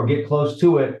 mark or get close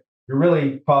to it, you're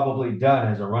really probably done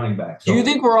as a running back. So, do you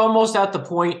think we're almost at the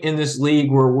point in this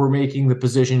league where we're making the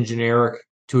position generic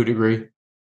to a degree?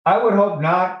 I would hope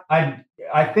not.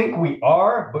 I think we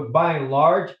are, but by and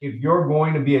large, if you're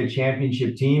going to be a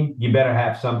championship team, you better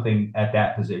have something at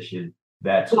that position.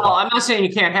 Well, I'm not saying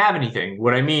you can't have anything.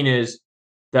 What I mean is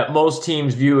that most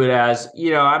teams view it as,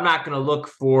 I'm not going to look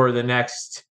for the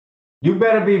next. You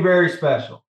better be very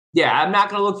special. Yeah, I'm not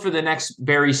going to look for the next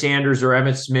Barry Sanders or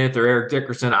Emmitt Smith or Eric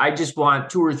Dickerson. I just want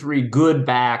 2 or 3 good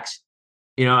backs.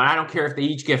 And I don't care if they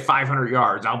each get 500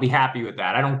 yards. I'll be happy with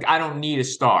that. I don't need a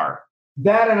star.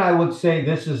 That, and I would say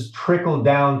this is trickled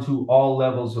down to all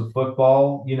levels of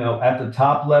football. At the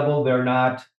top level, they're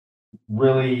not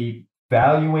really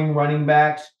valuing running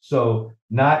backs. So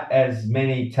not as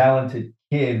many talented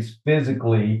kids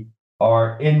physically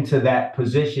are into that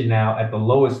position now at the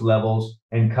lowest levels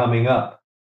and coming up.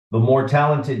 The more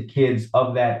talented kids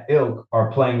of that ilk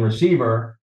are playing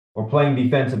receiver or playing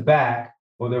defensive back,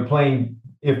 or they're playing,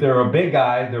 if they're a big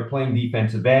guy, they're playing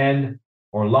defensive end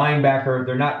or linebacker.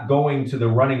 They're not going to the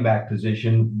running back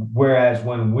position. Whereas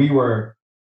when we were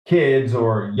kids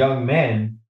or young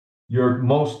men, your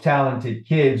most talented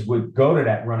kids would go to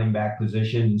that running back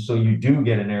position. And so you do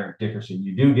get an Eric Dickerson,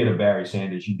 you do get a Barry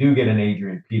Sanders, you do get an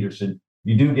Adrian Peterson,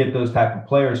 you do get those type of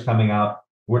players coming out.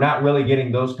 We're not really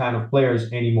getting those kind of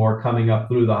players anymore coming up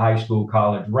through the high school,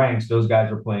 college ranks. Those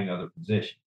guys are playing other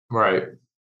positions. Right.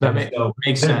 That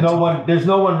makes sense. There's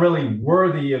no one really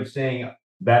worthy of saying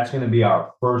that's going to be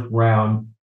our first round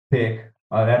pick.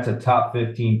 That's a top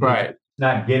 15 pick. Right.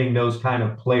 Not getting those kind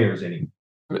of players anymore.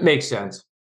 It makes sense.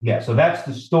 Yeah, so that's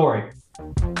the story.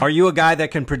 Are you a guy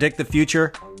that can predict the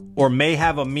future or may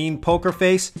have a mean poker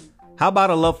face? How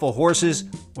about a love for horses,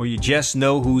 or you just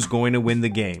know who's going to win the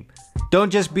game?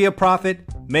 Don't just be a prophet,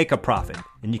 make a profit.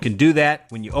 And you can do that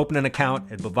when you open an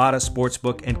account at Bovada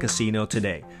Sportsbook and Casino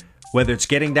today. Whether it's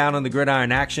getting down on the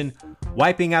gridiron action,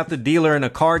 wiping out the dealer in a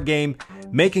card game,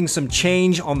 making some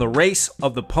change on the race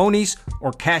of the ponies,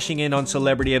 or cashing in on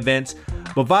celebrity events,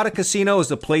 Bovada Casino is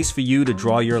the place for you to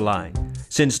draw your line.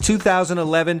 Since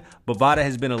 2011, Bovada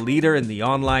has been a leader in the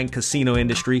online casino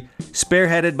industry,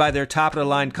 spearheaded by their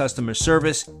top-of-the-line customer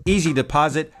service, easy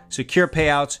deposit, secure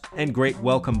payouts, and great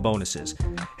welcome bonuses.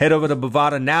 Head over to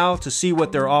Bovada now to see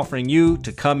what they're offering you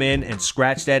to come in and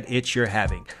scratch that itch you're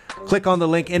having. Click on the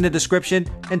link in the description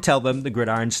and tell them the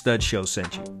Gridiron Stud Show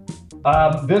sent you.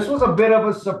 This was a bit of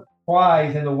a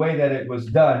surprise in the way that it was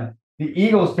done, the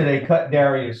Eagles today cut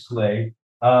Darius Slay.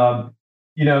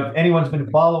 If anyone's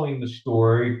been following the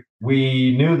story,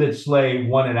 we knew that Slay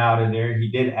wanted out of there.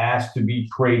 He did ask to be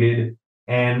traded.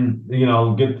 And,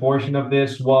 a good portion of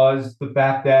this was the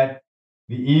fact that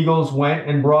the Eagles went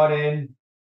and brought in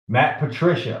Matt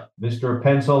Patricia, Mr.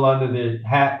 Pencil under the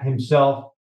hat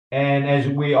himself. And as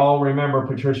we all remember,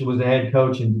 Patricia was the head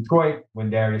coach in Detroit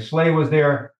when Darius Slay was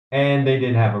there, and they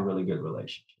didn't have a really good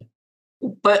relationship.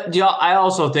 But I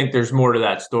also think there's more to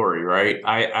that story, right?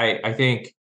 I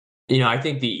think, I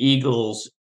think the Eagles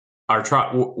are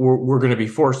we're going to be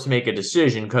forced to make a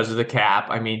decision because of the cap.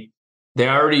 I mean, they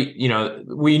already,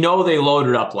 we know they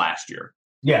loaded up last year.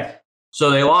 Yes.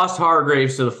 So they lost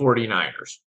Hargraves to the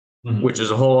 49ers, which is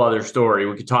a whole other story.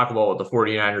 We could talk about what the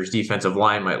 49ers defensive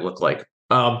line might look like.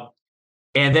 And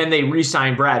then they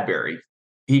re-signed Bradbury.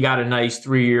 He got a nice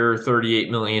 3-year, $38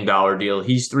 million deal.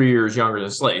 He's 3 years younger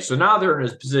than Slay. So now they're in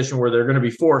a position where they're going to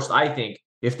be forced, I think,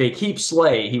 if they keep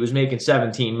Slay, he was making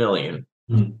 $17 million.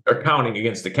 They're counting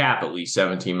against the cap at least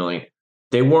 $17 million.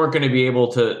 They weren't going to be able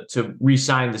to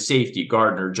re-sign the safety,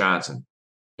 Gardner Johnson.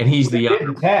 And he's the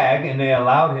younger tag, and they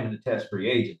allowed him to test free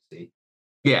agency.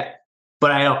 Yeah.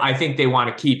 But I think they want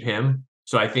to keep him.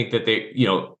 So I think that they,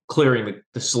 clearing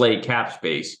the Slay cap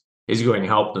space is going to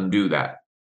help them do that.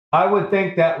 I would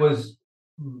think that was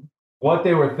what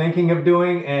they were thinking of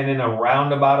doing, and in a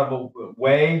roundabout of a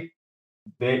way,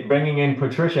 bringing in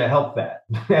Patricia helped that.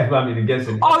 I mean, I'm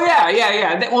guessing. Oh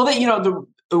yeah. Well,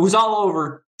 it was all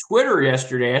over Twitter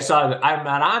yesterday. I saw that I'm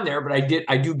not on there, but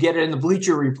I do get it in the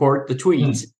Bleacher Report, the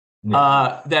tweets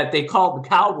that they called the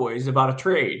Cowboys about a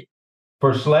trade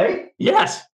for Slay.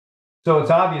 Yes. So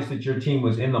it's obvious that your team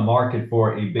was in the market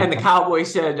for a big. And the Cowboys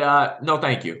said, "No,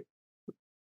 thank you."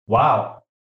 Wow.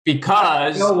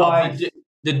 Because of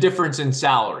the difference in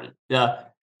salary.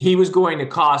 He was going to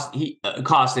cost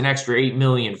an extra $8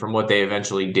 million from what they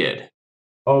eventually did.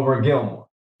 Over Gilmore.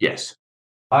 Yes.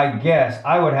 I guess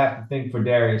I would have to think for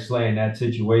Darius Slay in that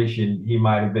situation, he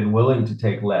might have been willing to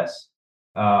take less.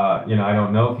 I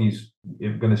don't know if he's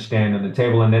going to stand on the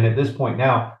table. And then at this point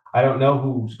now, I don't know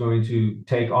who's going to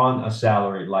take on a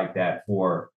salary like that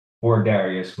for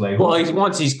Darius Slay. Well,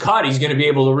 once he's cut, he's going to be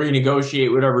able to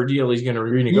renegotiate whatever deal he's going to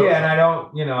renegotiate. Yeah, and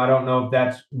I don't know if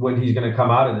that's what he's going to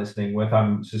come out of this thing with.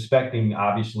 I'm suspecting,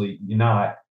 obviously,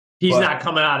 not. He's not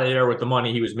coming out of there with the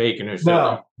money he was making.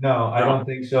 No, I don't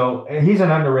think so. He's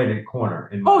an underrated corner.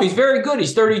 He's very good.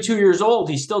 He's 32 years old.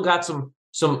 He's still got some.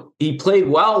 He played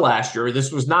well last year.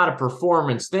 This was not a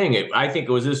performance thing.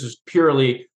 This was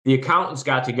purely the accountants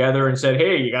got together and said,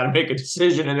 "Hey, you got to make a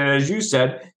decision." And then, as you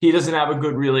said, he doesn't have a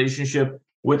good relationship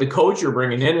with the coach you're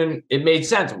bringing in, and it made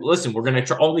sense. Listen, we're going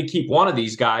to only keep one of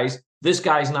these guys. This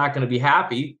guy's not going to be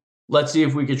happy. Let's see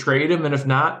if we could trade him, and if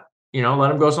not,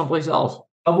 let him go someplace else.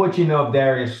 Of what you know of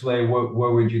Darius Slay,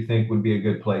 where would you think would be a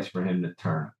good place for him to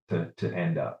turn to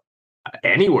end up?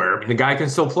 Anywhere. I mean, the guy can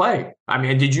still play. I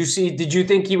mean, did you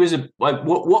think he was what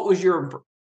was your,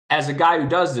 as a guy who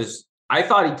does this? I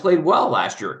thought he played well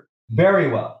last year. Very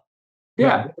well.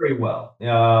 Yeah, very well.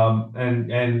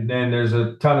 And there's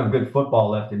a ton of good football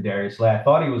left in Darius Slay. I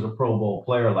thought he was a Pro Bowl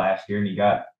player last year, and he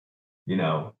got,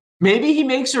 Maybe he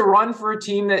makes a run for a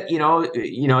team that,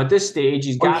 at this stage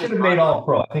he's got. He should have made all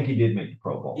pro. I think he did make the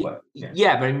Pro Bowl. But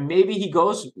but maybe he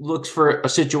looks for a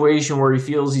situation where he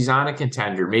feels he's on a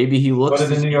contender. Maybe he looks to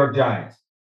the New York Giants.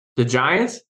 The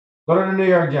Giants? Go to the New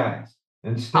York Giants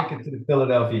and stick it to the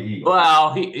Philadelphia Eagles.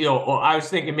 Well, I was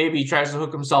thinking maybe he tries to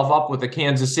hook himself up with a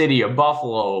Kansas City, a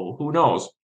Buffalo. Who knows?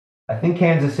 I think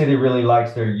Kansas City really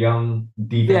likes their young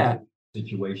defensive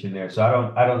situation there.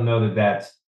 So I don't know that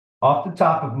that's. Off the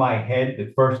top of my head,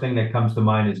 the first thing that comes to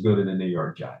mind is go to the New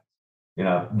York Giants.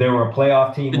 They were a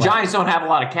playoff team. The Giants don't have a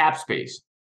lot of cap space.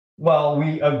 Well,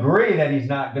 we agree that he's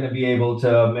not going to be able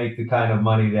to make the kind of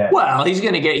money that. Well, he's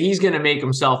going to make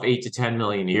himself $8 to $10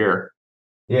 million a year.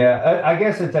 Yeah, I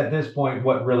guess it's at this point,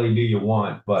 what really do you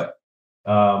want? But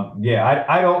I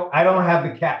don't have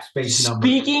the cap space number.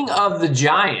 Speaking of the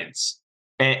Giants.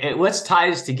 And let's tie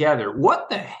this together.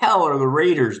 What the hell are the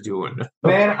Raiders doing?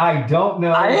 Man, I don't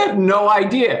know. I have no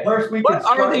idea. First, what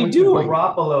are they doing? The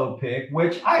Garoppolo pick,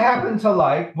 which I happen to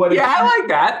like. But I like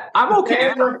that. I'm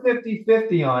okay. We're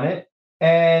 50-50 on it.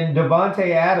 And Devontae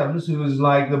Adams, who's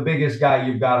like the biggest guy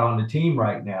you've got on the team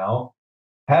right now,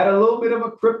 had a little bit of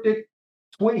a cryptic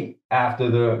tweet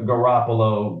after the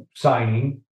Garoppolo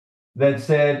signing that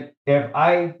said, if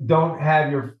I don't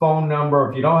have your phone number,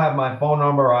 if you don't have my phone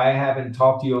number, or I haven't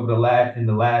talked to you in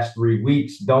the last 3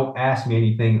 weeks, don't ask me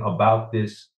anything about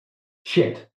this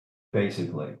shit,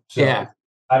 basically. So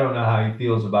I don't know how he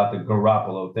feels about the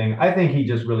Garoppolo thing. I think he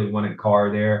just really wanted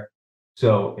Carr there.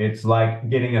 So it's like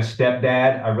getting a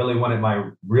stepdad. I really wanted my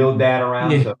real dad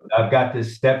around. So I've got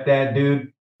this stepdad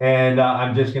dude, and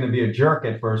I'm just going to be a jerk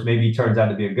at first. Maybe he turns out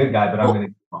to be a good guy, but I'm going to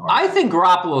give him a hard I time. think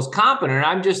Garoppolo's competent.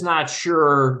 I'm just not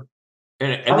sure.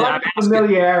 I like the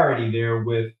familiarity there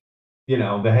with,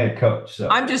 the head coach. So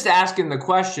I'm just asking the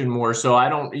question more, so I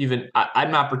don't even. I'm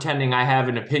not pretending I have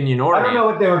an opinion or. I don't know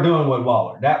what they were doing with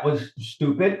Waller. That was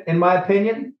stupid, in my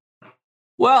opinion.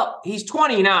 Well, he's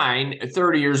 29,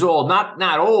 30 years old.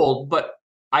 Not old, but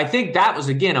I think that was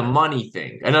again a money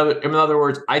thing. In other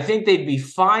words, I think they'd be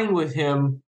fine with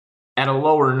him at a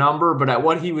lower number, but at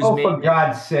what he was making. For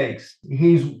God's sakes,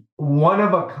 he's one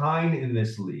of a kind in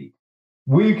this league.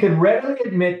 We can readily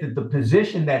admit that the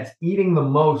position that's eating the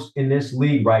most in this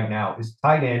league right now is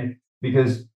tight end,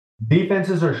 because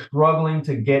defenses are struggling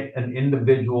to get an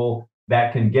individual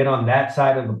that can get on that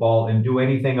side of the ball and do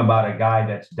anything about a guy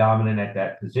that's dominant at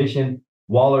that position.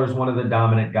 Waller is one of the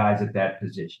dominant guys at that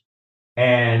position.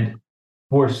 And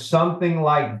for something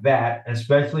like that,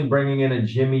 especially bringing in a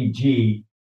Jimmy G,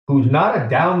 who's not a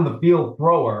down the field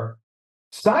thrower,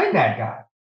 sign that guy.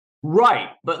 Right.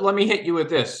 But let me hit you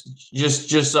with this.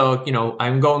 Just so,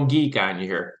 I'm going geek on you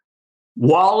here.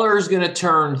 Waller's going to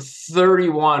turn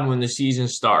 31 when the season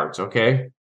starts, okay?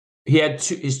 He had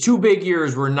his 2 big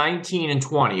years were 19 and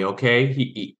 20, okay?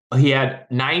 He had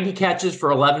 90 catches for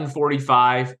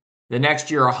 1145. The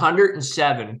next year,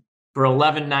 107 for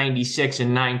 1196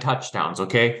 and 9 touchdowns,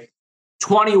 okay?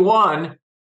 21,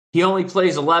 he only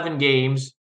plays 11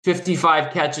 games,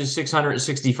 55 catches,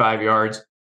 665 yards.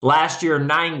 Last year,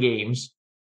 9 games,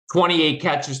 28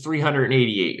 catches,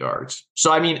 388 yards.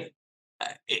 So, I mean,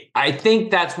 I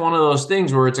think that's one of those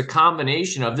things where it's a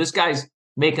combination of this guy's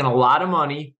making a lot of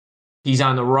money. He's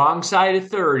on the wrong side of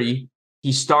 30.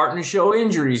 He's starting to show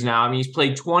injuries now. I mean, he's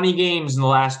played 20 games in the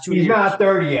last 2 years. He's not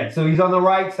 30 yet, so he's on the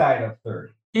right side of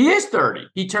 30. He is 30.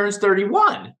 He turns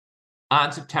 31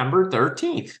 on September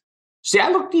 13th. See, I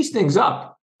looked these things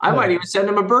up. I might even send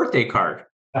him a birthday card.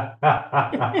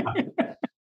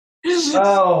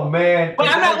 Oh man! But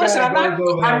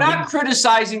I'm not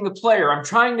criticizing the player. I'm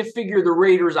trying to figure the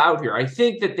Raiders out here. I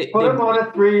think that they put him on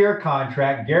a 3-year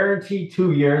contract, guarantee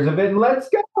 2 years of it, and let's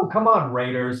go. Come on,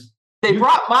 Raiders. They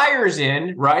brought Myers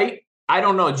in, right? I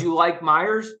don't know. Do you like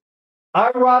Myers?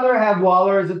 I'd rather have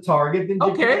Waller as a target than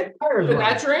okay. Myers. But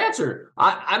that's your answer.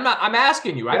 I'm not. I'm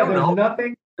asking you. I don't know.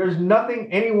 There's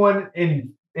nothing anyone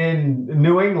in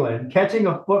New England catching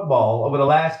a football over the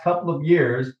last couple of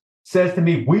years says to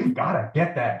me, we've got to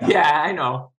get that guy. Yeah, I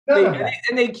know.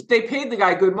 They paid the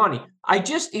guy good money.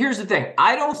 Here's the thing.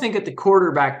 I don't think at the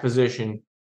quarterback position,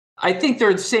 I think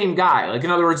they're the same guy. Like, in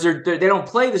other words, they don't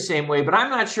play the same way, but I'm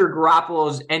not sure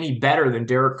Garoppolo is any better than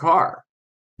Derek Carr.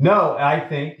 No, I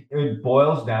think it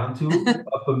boils down to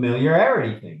a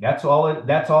familiarity thing. That's all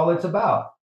it's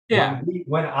about. Yeah.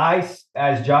 When I,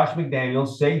 as Josh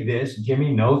McDaniels, say this,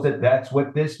 Jimmy knows that that's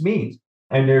what this means.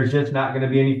 And there's just not going to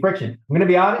be any friction. I'm going to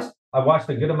be honest. I watched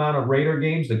a good amount of Raider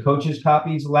games, the coaches'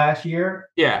 copies last year.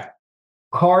 Yeah.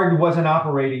 Card wasn't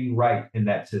operating right in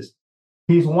that system.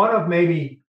 He's one of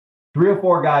maybe 3 or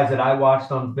 4 guys that I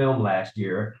watched on film last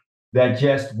year that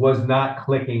just was not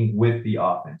clicking with the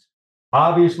offense.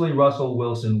 Obviously, Russell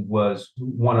Wilson was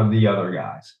one of the other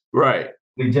guys. Right.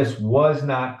 He just was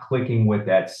not clicking with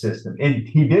that system. And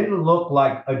he didn't look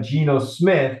like a Geno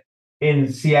Smith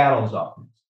in Seattle's offense.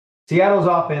 Seattle's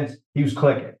offense, he was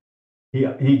clicking. He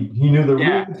knew the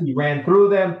reads. He ran through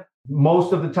them.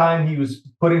 Most of the time, he was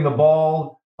putting the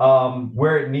ball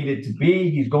where it needed to be.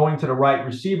 He's going to the right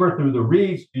receiver through the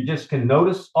reads. You just can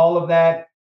notice all of that.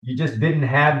 You just didn't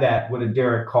have that with a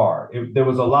Derek Carr. There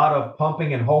was a lot of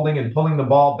pumping and holding and pulling the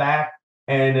ball back.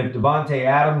 And if Devontae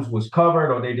Adams was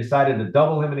covered or they decided to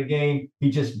double him in a game, he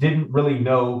just didn't really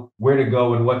know where to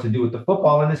go and what to do with the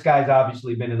football. And this guy's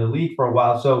obviously been in the league for a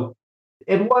while. So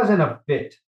it wasn't a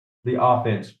fit, the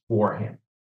offense for him.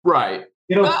 Right.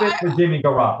 It'll fit for Jimmy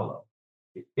Garoppolo.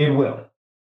 It will.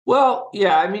 Well,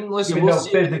 yeah, I mean, listen. Even though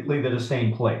physically they're the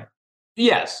same player.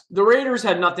 Yes. The Raiders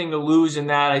had nothing to lose in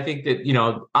that. I think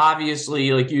that,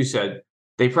 obviously, like you said,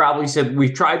 they probably said,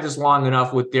 we've tried this long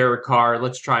enough with Derek Carr.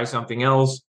 Let's try something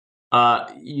else.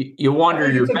 You wonder.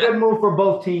 It's a good move for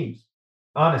both teams,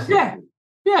 honestly. Yeah.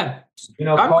 Yeah.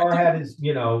 Carr had his,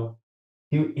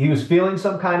 he was feeling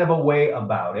some kind of a way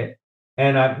about it.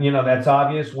 And, that's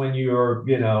obvious when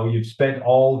you've spent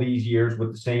all these years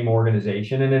with the same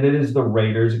organization, and it is the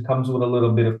Raiders. It comes with a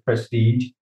little bit of prestige.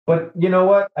 But you know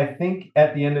what? I think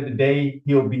at the end of the day,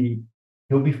 he'll be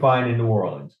fine in New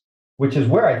Orleans, which is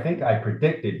where I think I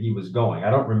predicted he was going. I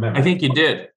don't remember. I think you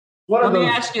did. Let me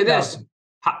ask you this.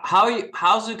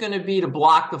 How's it going to be to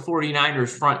block the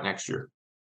 49ers front next year?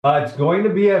 It's going to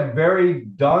be a very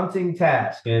daunting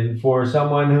task. And for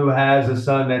someone who has a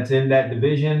son that's in that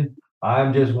division,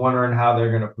 I'm just wondering how they're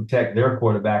going to protect their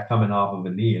quarterback coming off of a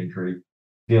knee injury,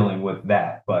 dealing with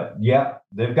that. But yeah,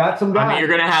 they've got some guys. I mean, you're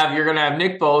gonna have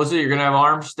Nick Bosa, you're gonna have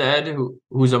Armstead,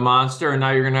 who's a monster, and now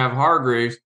you're gonna have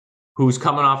Hargraves, who's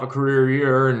coming off a career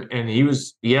year, and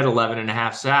he had 11 and a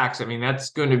half sacks. I mean, that's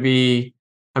going to be.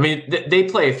 I mean, they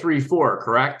play a 3-4,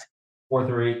 correct?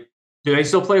 4-3. Do they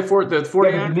still play for the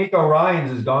 49? Yeah, but D'Amico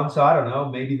Ryans is gone, so I don't know.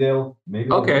 Maybe they'll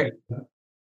Okay.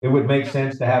 It would make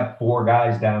sense to have four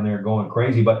guys down there going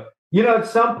crazy. But, you know, at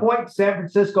some point, San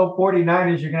Francisco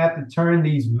 49ers, you're going to have to turn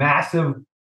these massive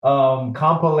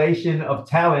compilation of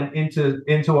talent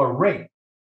into a ring.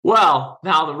 Well,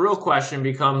 now the real question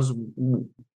becomes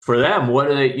for them, what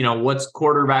do they, what's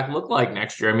quarterback look like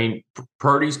next year? I mean,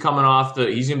 Purdy's he's going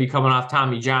to be coming off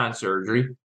Tommy John surgery.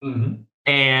 Mm-hmm.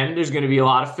 And there's going to be a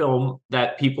lot of film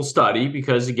that people study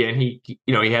because, again, he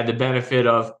had the benefit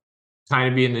of kind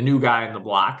of being the new guy in the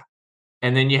block.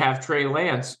 And then you have Trey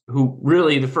Lance, who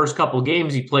really the first couple of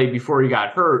games he played before he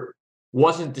got hurt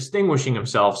wasn't distinguishing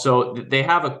himself. So they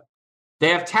have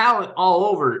talent all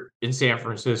over in San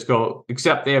Francisco,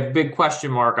 except they have a big question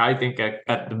mark, I think,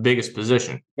 at the biggest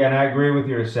position. Yeah, and I agree with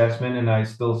your assessment, and I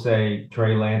still say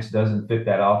Trey Lance doesn't fit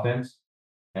that offense.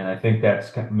 And I think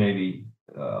that's maybe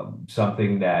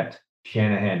something that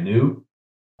Shanahan knew.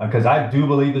 Because I do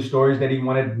believe the stories that he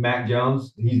wanted Mac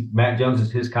Jones. Mac Jones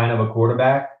is his kind of a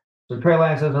quarterback. So Trey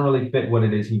Lance doesn't really fit what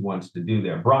it is he wants to do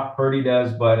there. Brock Purdy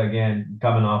does, but again,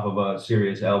 coming off of a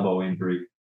serious elbow injury,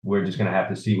 we're just going to have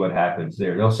to see what happens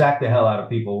there. They'll sack the hell out of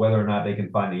people, whether or not they can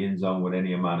find the end zone with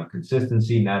any amount of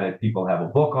consistency. Now that people have a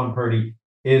book on Purdy,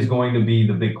 is going to be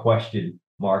the big question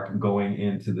mark going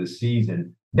into the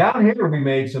season. Down here, we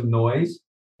made some noise.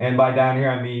 And by down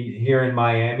here, I mean here in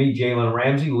Miami, Jalen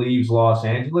Ramsey leaves Los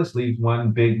Angeles, leaves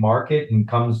one big market and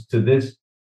comes to this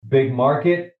big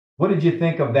market. What did you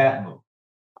think of that move?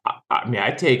 I mean,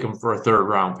 I'd take him for a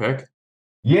third-round pick.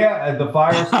 Yeah, the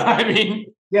fire sale. I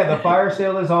mean, yeah, the fire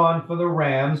sale is on for the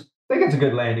Rams. I think it's a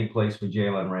good landing place for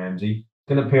Jalen Ramsey.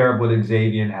 Going to pair up with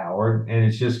Xavier Howard, and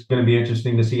it's just going to be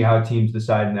interesting to see how teams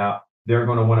decide now. They're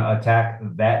going to want to attack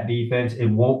that defense. It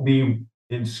won't be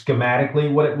in schematically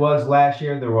what it was last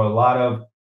year. There were a lot of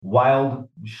wild,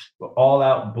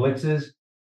 all-out blitzes,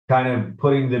 kind of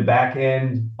putting the back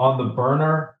end on the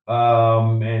burner.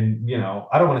 And,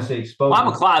 I don't want to say exposed. Well, I'm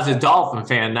a closet Dolphin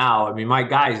fan now. I mean, my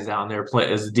guy's down there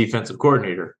as a defensive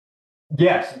coordinator.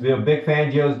 Yes, the big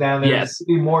Fangio's down there. Yes. There's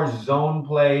going to be more zone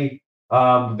play.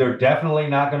 They're definitely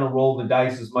not going to roll the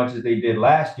dice as much as they did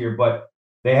last year, but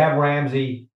they have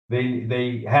Ramsey.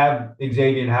 They have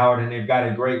Xavier Howard, and they've got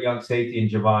a great young safety in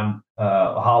Javon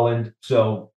Holland.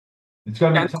 So it's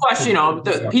going to be the question.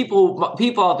 The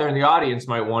people out there in the audience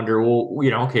might wonder, well,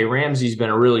 okay, Ramsey's been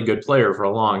a really good player for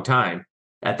a long time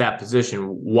at that position.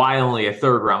 Why only a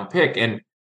third-round pick? And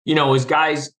as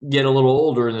guys get a little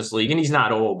older in this league, and he's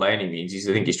not old by any means.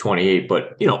 I think he's 28,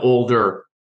 but older.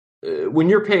 When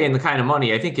you're paying the kind of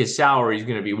money, I think his salary is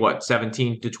going to be what,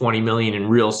 17 to 20 million in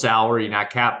real salary,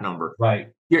 not cap number. Right.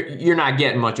 You're not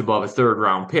getting much above a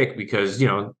third-round pick because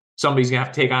somebody's gonna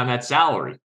have to take on that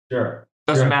salary. Sure.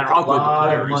 Doesn't matter how good the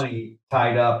player is. A lot of money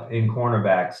tied up in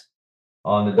cornerbacks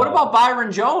on the. What about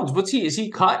Byron Jones? Is he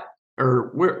cut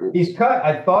or where? He's cut.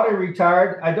 I thought he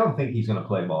retired. I don't think he's going to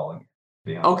play ball again.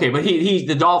 Okay, but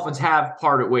the Dolphins have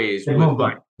parted ways. They've moved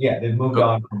on. Yeah, they've moved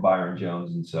on from Byron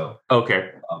Jones, and so okay,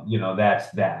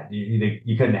 that's that.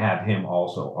 You couldn't have him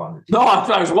also on the team. No,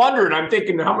 I was wondering. I'm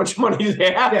thinking how much money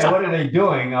they have. Yeah, what are they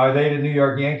doing? Are they the New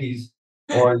York Yankees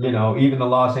or even the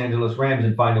Los Angeles Rams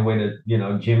and find a way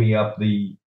to jimmy up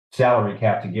the salary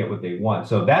cap to get what they want?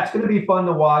 So that's going to be fun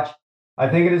to watch. I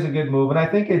think it is a good move, and I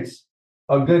think it's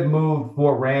a good move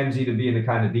for Ramsey to be in the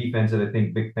kind of defense that I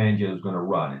think Vic Fangio is going to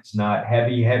run. It's not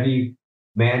heavy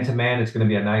man-to-man. It's going to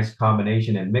be a nice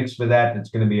combination and mix for that. It's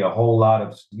going to be a whole lot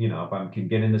of, if I can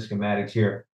get into schematics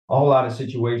here, a whole lot of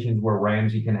situations where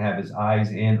Ramsey can have his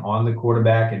eyes in on the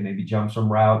quarterback and maybe jump some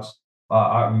routes.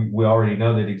 We already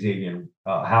know that Xavier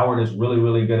Howard is really,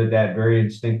 really good at that. Very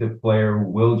instinctive player who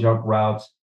will jump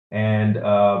routes and,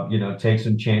 take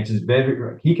some chances.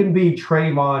 He can be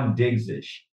Trayvon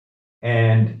Diggs-ish.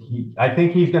 And I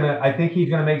think he's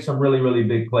gonna make some really, really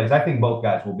big plays. I think both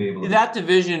guys will be able to. That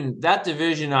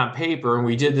division on paper, and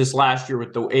we did this last year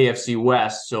with the AFC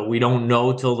West, so we don't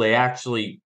know till they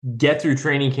actually get through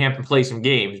training camp and play some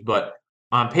games. But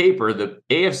on paper, the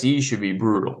AFC should be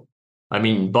brutal. I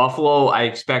mean, Buffalo, I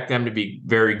expect them to be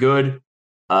very good.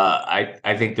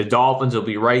 I think the Dolphins will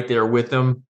be right there with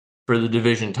them for the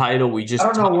division title. I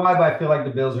don't know why, but I feel like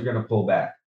the Bills are going to pull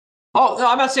back. Oh no,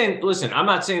 I'm not saying. Listen, I'm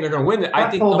not saying they're going to win it. I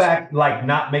think pull back, like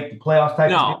not make the playoffs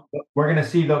type. No, of thing. We're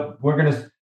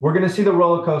gonna see the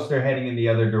roller coaster heading in the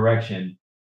other direction.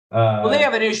 well, they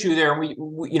have an issue there, and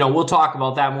we'll talk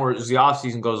about that more as the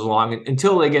offseason goes along.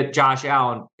 Until they get Josh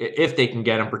Allen, if they can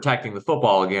get him protecting the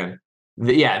football again,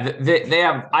 they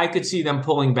have. I could see them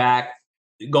pulling back,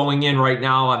 going in right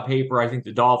now on paper. I think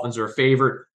the Dolphins are a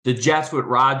favorite. The Jets with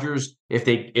Rodgers,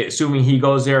 assuming he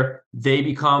goes there, they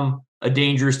become a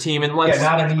dangerous team. And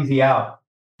not an easy out.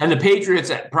 And the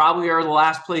Patriots probably are the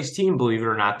last place team, believe it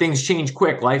or not. Things change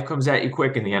quick. Life comes at you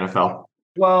quick in the NFL.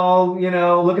 Well,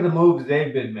 look at the moves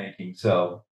they've been making.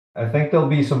 So I think there'll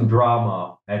be some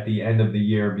drama at the end of the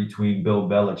year between Bill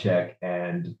Belichick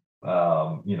and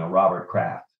Robert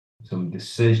Kraft. Some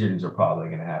decisions are probably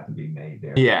going to have to be made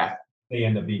there. Yeah. They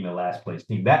end up being the last place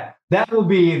team. That will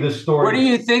be the story. What do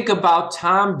you think about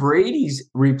Tom Brady's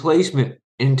replacement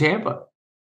in Tampa?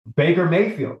 Baker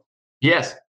Mayfield.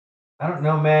 Yes. I don't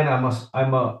know, man.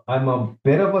 I'm a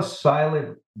bit of a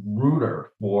silent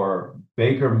rooter for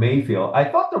Baker Mayfield. I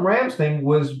thought the Rams thing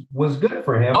was good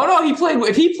for him. Oh no,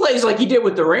 if he plays like he did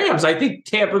with the Rams, I think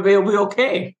Tampa Bay will be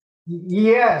okay.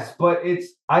 Yes, but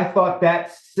I thought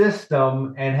that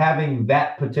system and having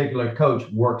that particular coach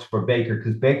works for Baker,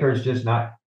 because Baker is just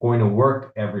not going to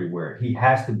work everywhere. He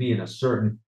has to be in a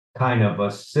certain kind of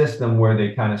a system where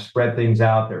they kind of spread things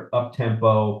out. They're up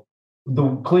tempo.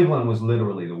 The Cleveland was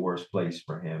literally the worst place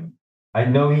for him. I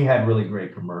know he had really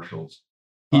great commercials.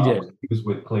 He did. He was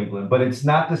with Cleveland, but it's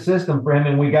not the system for him.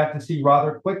 And we got to see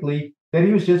rather quickly that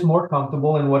he was just more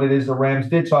comfortable in what it is the Rams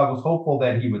did. So I was hopeful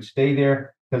that he would stay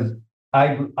there, because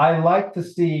I like to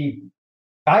see.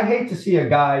 I hate to see a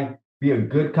guy be a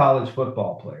good college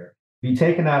football player, be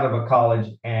taken out of a college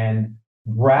and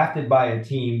drafted by a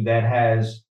team that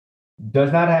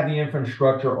does not have the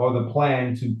infrastructure or the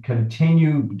plan to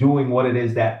continue doing what it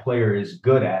is that player is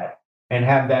good at, and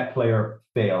have that player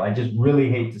fail. I just really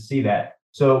hate to see that.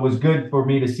 So it was good for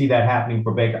me to see that happening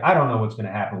for Baker. I don't know what's going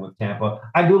to happen with Tampa.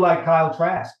 I do like Kyle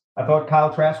Trask. I thought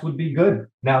Kyle Trask would be good.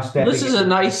 Now this is a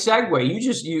nice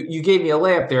segue. You gave me a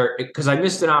layup there, because I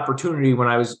missed an opportunity when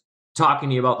I was talking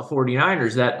to you about the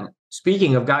 49ers, that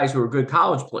speaking of guys who are great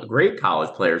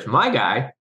college players, my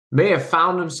guy may have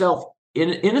found himself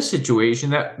in a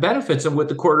situation that benefits him with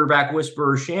the quarterback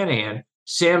whisperer Shanahan.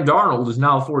 Sam Darnold is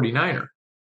now a 49er.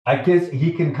 I guess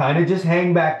he can kind of just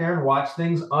hang back there and watch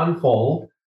things unfold.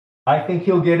 I think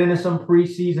he'll get into some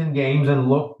preseason games and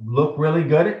look really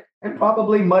good, and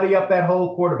probably muddy up that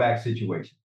whole quarterback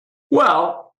situation.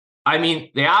 Well, I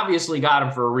mean, they obviously got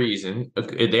him for a reason.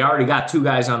 They already got two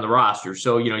guys on the roster.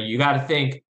 So, you got to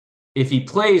think, if he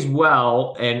plays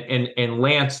well and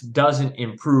Lance doesn't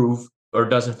improve or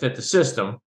doesn't fit the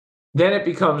system, then it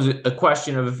becomes a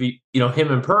question of if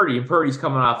him and Purdy's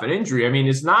coming off an injury. I mean,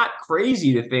 it's not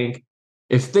crazy to think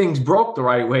if things broke the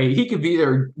right way, he could be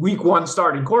their week one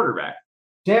starting quarterback.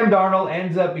 Sam Darnold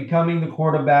ends up becoming the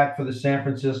quarterback for the San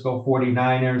Francisco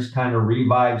 49ers, kind of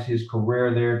revives his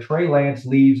career there. Trey Lance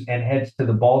leaves and heads to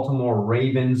the Baltimore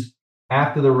Ravens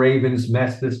after the Ravens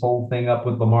messed this whole thing up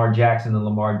with Lamar Jackson, and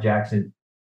Lamar Jackson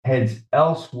heads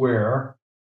elsewhere.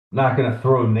 Not going to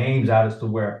throw names out as to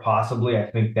where possibly I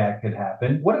think that could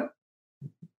happen.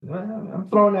 I'm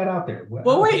throwing that out there.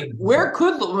 Well, wait,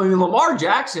 Lamar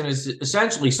Jackson is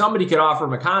essentially, somebody could offer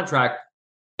him a contract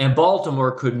and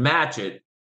Baltimore could match it,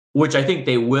 which I think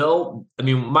they will. I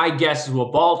mean, my guess is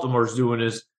what Baltimore's doing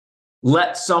is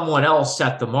let someone else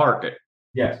set the market.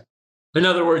 Yes. In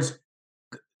other words,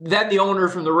 then the owner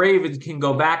from the Ravens can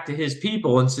go back to his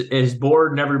people and his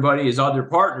board and everybody, his other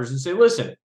partners, and say,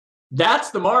 listen,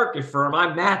 that's the market for him.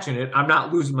 I'm matching it. I'm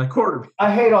not losing my quarterback.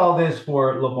 I hate all this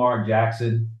for Lamar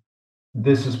Jackson.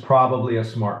 This is probably a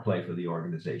smart play for the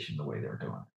organization, the way they're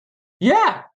doing it.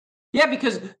 Yeah. Yeah,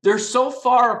 because they're so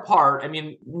far apart. I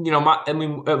mean,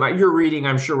 you're reading,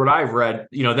 I'm sure, what I've read.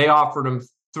 They offered him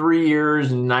 3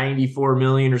 years and $94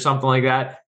 million or something like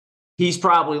that. He's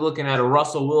probably looking at a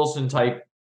Russell Wilson type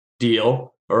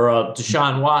deal or a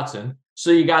Deshaun Watson.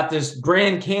 So you got this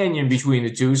Grand Canyon between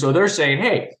the two. So they're saying,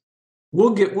 hey,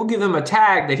 we'll give him a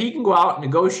tag that he can go out and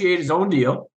negotiate his own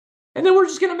deal, and then we're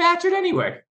just going to match it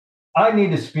anyway. I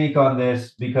need to speak on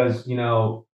this because,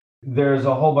 there's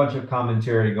a whole bunch of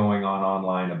commentary going on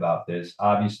online about this.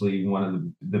 Obviously, one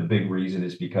of the big reason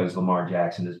is because Lamar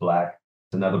Jackson is black.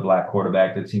 It's another black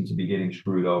quarterback that seems to be getting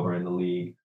screwed over in the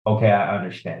league. Okay, I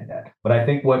understand that. But I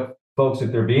think what folks,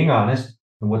 if they're being honest,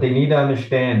 and what they need to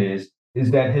understand is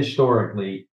that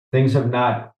historically, things have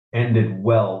not ended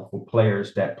well for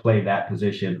players that play that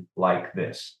position like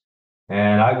this.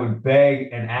 And I would beg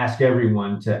and ask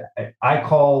everyone I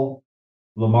call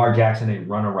Lamar Jackson a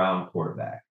runaround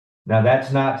quarterback. Now,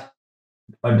 that's not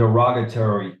a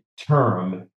derogatory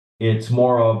term. It's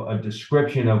more of a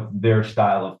description of their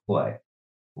style of play.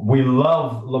 We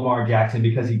love Lamar Jackson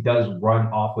because he does run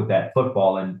off with that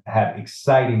football and have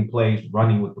exciting plays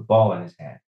running with the ball in his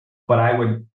hand. But I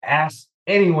would ask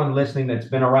anyone listening that's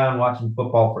been around watching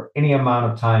football for any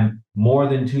amount of time, more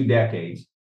than 2 decades,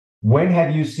 when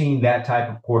have you seen that type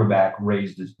of quarterback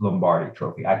raise the Lombardi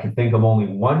trophy? I can think of only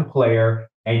one player,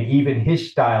 and even his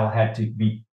style had to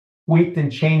be tweaked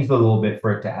and changed a little bit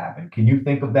for it to happen. Can you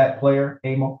think of that player,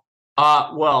 Emil?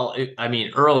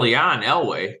 Early on,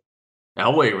 Elway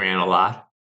ran a lot.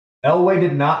 Elway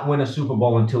did not win a Super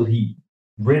Bowl until he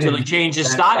changed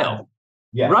his style.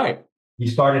 Yeah, right. He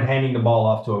started handing the ball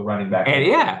off to a running back. And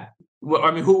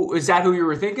who is that? Who you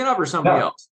were thinking of, or somebody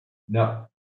else? No,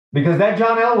 because that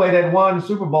John Elway that won the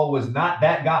Super Bowl was not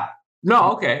that guy.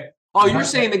 No, okay. Oh, you're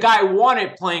saying the guy won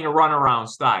it playing a runaround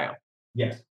style?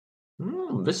 Yes.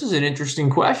 This is an interesting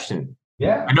question.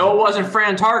 Yeah. I know it wasn't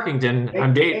Fran Tarkington.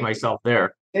 I'm dating myself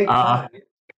there. Let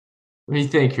me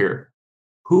think here.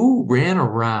 Who ran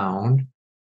around?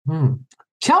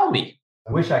 Tell me.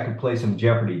 I wish I could play some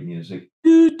Jeopardy music.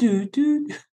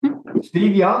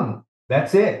 Steve Young.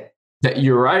 That's it.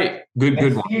 You're right. Good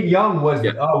one. Steve Young was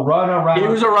a runaround. He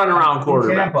was a runaround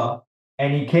quarterback. Tampa,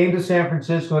 and he came to San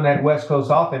Francisco in that West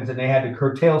Coast offense, and they had to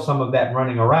curtail some of that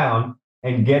running around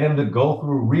and get him to go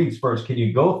through reads first. Can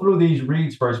you go through these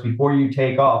reads first before you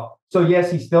take off? So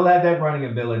yes, he still had that running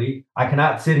ability. I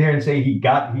cannot sit here and say he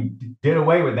did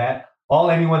away with that. All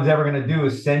anyone's ever going to do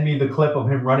is send me the clip of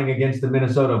him running against the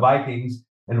Minnesota Vikings.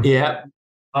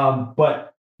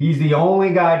 But he's the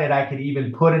only guy that I could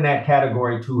even put in that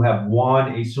category to have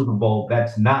won a Super Bowl.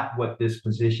 That's not what this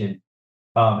position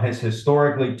has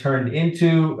historically turned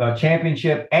into, a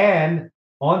championship. And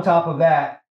on top of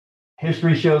that,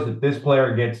 history shows that this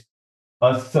player gets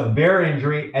a severe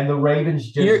injury, and the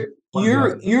Ravens just...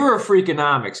 You're a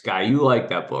Freakonomics guy. You like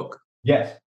that book.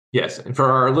 Yes. Yes. And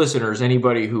for our listeners,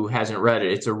 anybody who hasn't read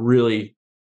it, it's a really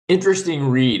interesting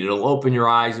read. It'll open your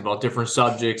eyes about different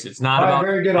subjects. It's not about a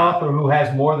very good author who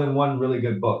has more than one really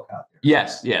good book out there.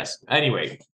 Yes.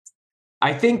 Anyway,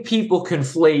 I think people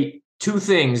conflate two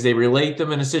things. They relate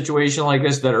them in a situation like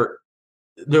this they're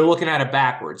looking at it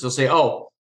backwards. They'll say, oh,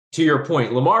 to your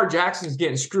point, Lamar Jackson's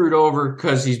getting screwed over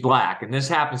because he's black, and this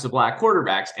happens to black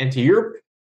quarterbacks. And to your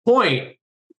point,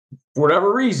 for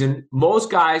whatever reason, most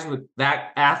guys with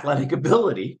that athletic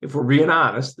ability, if we're being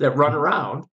honest, that run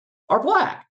around are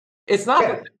black. It's not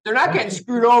that they're not getting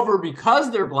screwed over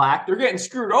because they're black. They're getting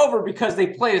screwed over because they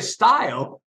play a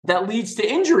style that leads to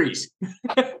injuries.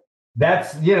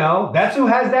 That's who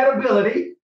has that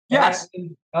ability. Yes.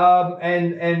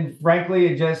 And frankly,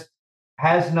 it just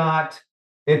has not.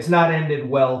 It's not ended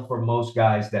well for most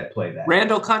guys that play that.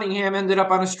 Randall Cunningham ended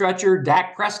up on a stretcher.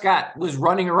 Dak Prescott was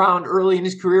running around early in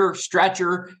his career,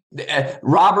 stretcher.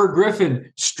 Robert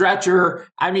Griffin, stretcher.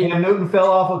 Cam Newton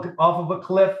fell off of a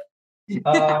cliff.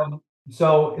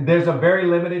 So there's a very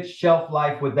limited shelf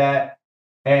life with that.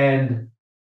 And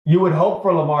you would hope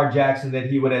for Lamar Jackson that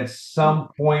he would at some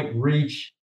point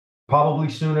reach, probably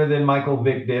sooner than Michael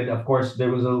Vick did. Of course,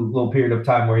 there was a little period of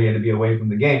time where he had to be away from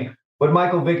the game. But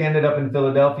Michael Vick ended up in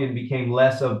Philadelphia and became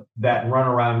less of that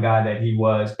runaround guy that he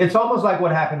was. It's almost like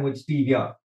what happened with Steve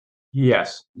Young.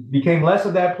 Yes. Became less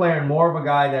of that player and more of a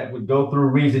guy that would go through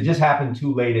reads. It just happened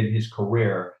too late in his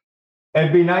career.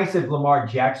 It'd be nice if Lamar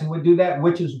Jackson would do that,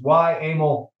 which is why,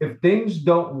 Emil, if things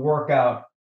don't work out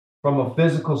from a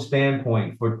physical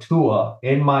standpoint for Tua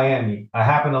in Miami, I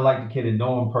happen to like the kid and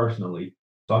know him personally,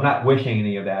 so I'm not wishing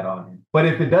any of that on him. But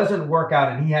if it doesn't work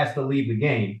out and he has to leave the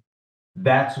game,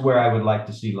 that's where I would like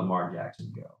to see Lamar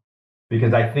Jackson go,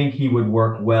 because I think he would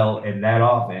work well in that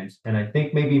offense. And I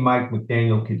think maybe Mike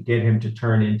McDaniel could get him to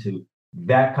turn into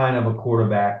that kind of a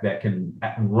quarterback that can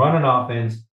run an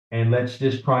offense and let's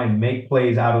just try and make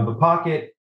plays out of the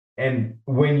pocket. And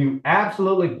when you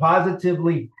absolutely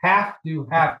positively have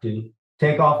to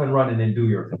take off and run and then do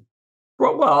your thing.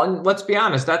 Well, and let's be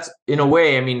honest, that's in a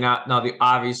way,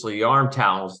 obviously the arm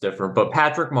talent is different, but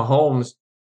Patrick Mahomes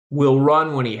will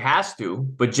run when he has to,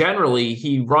 but generally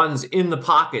he runs in the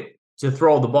pocket to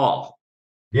throw the ball.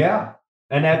 Yeah,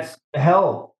 and that's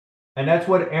hell. And that's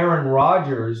what Aaron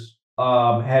Rodgers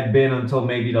had been until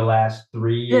maybe the last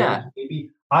 3 years. Yeah. Maybe.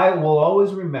 I will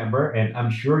always remember, and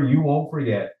I'm sure you won't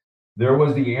forget, there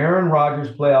was the Aaron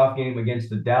Rodgers playoff game against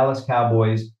the Dallas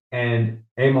Cowboys. And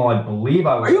Emil, I believe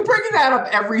I was... Are you bringing that up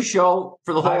every show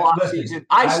for the whole offseason?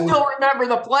 I still remember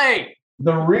the play.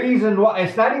 The reason why,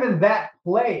 it's not even that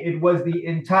play, it was the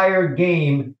entire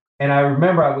game. And I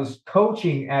remember I was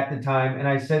coaching at the time, and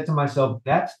I said to myself,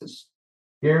 that's the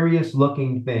scariest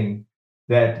looking thing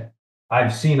that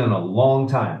I've seen in a long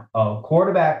time. A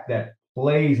quarterback that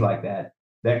plays like that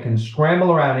can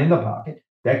scramble around in the pocket,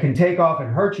 that can take off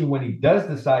and hurt you when he does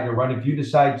decide to run, if you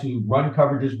decide to run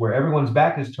coverages where everyone's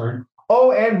back is turned.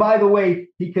 Oh, and by the way,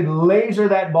 he can laser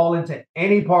that ball into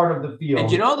any part of the field.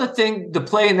 And you know the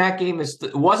play in that game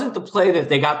wasn't the play that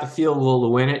they got the field goal to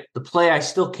win it. The play I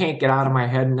still can't get out of my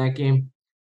head in that game,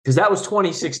 because that was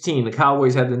 2016. The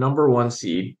Cowboys had the #1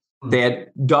 seed. They had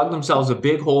dug themselves a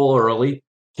big hole early,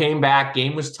 came back,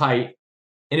 game was tight.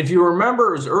 And if you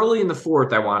remember, it was early in the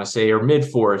fourth, I want to say, or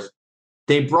mid-fourth.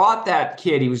 They brought that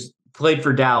kid. He played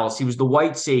for Dallas. He was the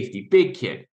white safety, big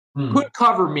kid. Could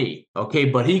cover me, okay,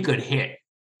 but he could hit.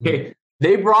 Okay,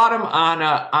 they brought him on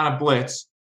a blitz,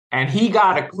 and he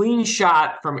got a clean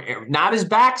shot from not his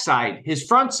backside, his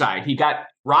front side.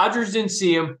 Rodgers didn't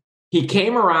see him. He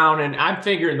came around, and I'm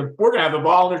figuring we're gonna have the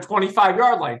ball in their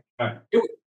 25-yard line.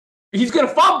 He's gonna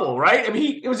fumble, right? I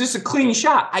mean, it was just a clean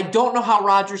shot. I don't know how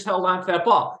Rodgers held on to that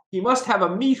ball. He must have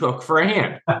a meat hook for a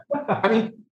hand. I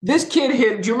mean, this kid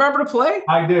hit. Do you remember the play?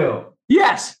 I do.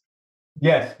 Yes.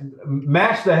 Yes,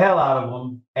 mashed the hell out of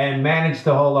him and managed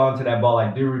to hold on to that ball. I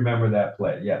do remember that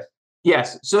play. Yes.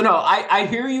 Yes. So, no, I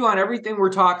hear you on everything we're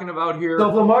talking about here. So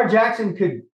if Lamar Jackson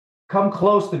could come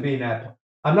close to being that,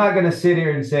 I'm not going to sit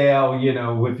here and say, oh,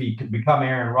 if he could become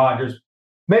Aaron Rodgers.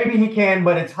 Maybe he can,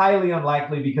 but it's highly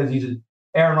unlikely because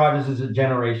Aaron Rodgers is a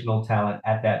generational talent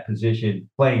at that position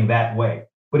playing that way.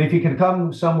 But if he can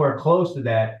come somewhere close to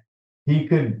that, he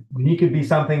could be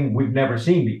something we've never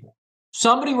seen before.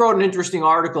 Somebody wrote an interesting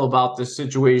article about this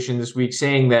situation this week,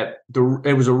 saying that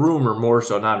it was a rumor, more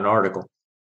so, not an article,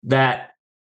 that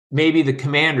maybe the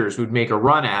Commanders would make a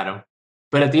run at him.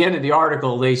 But at the end of the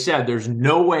article, they said there's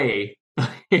no way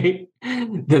that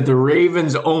the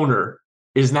Ravens owner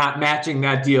is not matching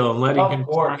that deal and letting him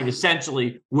sign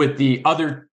essentially with the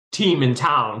other team in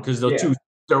town, because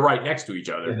they're right next to each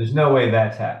other. Yeah, there's no way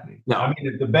that's happening. No. I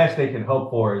mean, the best they can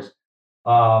hope for is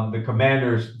the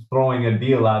Commanders throwing a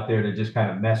deal out there to just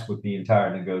kind of mess with the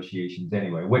entire negotiations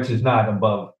anyway, which is not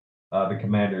above the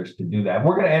Commanders to do that.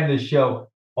 We're going to end this show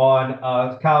on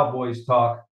Cowboys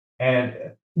talk, and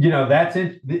that's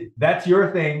it. That's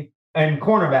your thing. And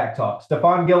cornerback talk.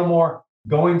 Stephon Gilmore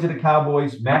going to the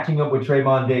Cowboys, matching up with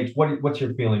Trayvon Diggs. What's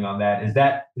your feeling on that? Is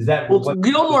that well?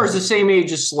 Gilmore is the same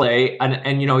age as Slay,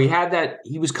 and he had that.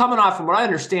 He was coming off, from what I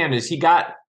understand, is he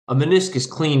got a meniscus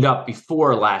cleaned up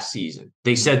before last season.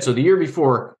 They said so. The year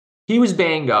before, he was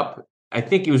banged up. I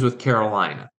think he was with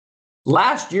Carolina.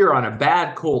 Last year on a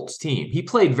bad Colts team, he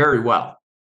played very well.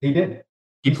 He did.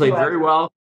 He played very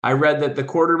well. I read that the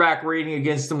quarterback rating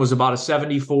against him was about a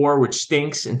 74, which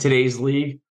stinks in today's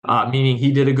league, meaning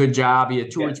he did a good job. He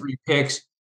had 2 or 3 picks.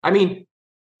 I mean,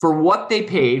 for what they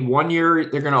paid, 1 year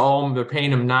they're going to owe him. They're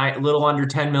paying him a little under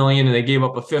 $10 million, and they gave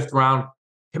up a 5th round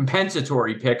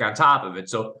compensatory pick on top of it.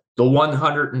 So the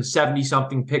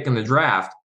 170-something pick in the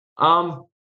draft.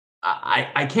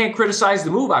 I can't criticize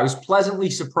the move. I was pleasantly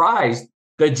surprised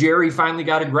that Jerry finally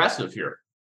got aggressive here,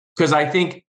 because I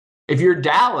think if you're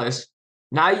Dallas,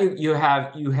 now you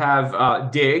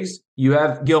have Diggs, you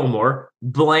have Gilmore.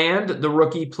 Bland, the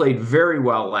rookie, played very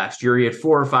well last year. He had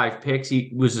 4 or 5 picks.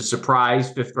 He was a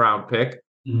surprise 5th round pick.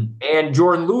 And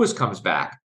Jordan Lewis comes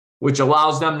back, which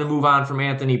allows them to move on from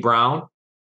Anthony Brown.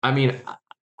 I mean,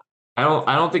 I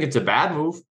don't think it's a bad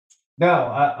move. No,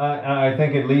 I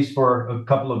think at least for a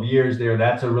couple of years there,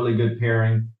 that's a really good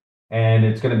pairing, and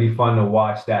it's going to be fun to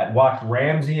watch that. Watch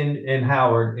Ramsey and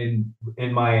Howard in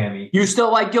Miami. You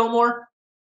still like Gilmore?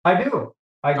 I do.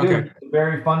 Okay. He's a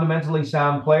very fundamentally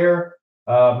sound player.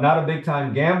 Not a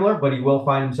big-time gambler, but he will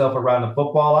find himself around the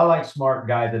football. I like smart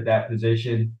guys at that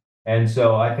position. And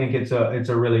so I think it's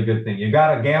a really good thing. You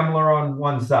got a gambler on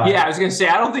one side. Yeah, I was going to say,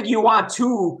 I don't think you want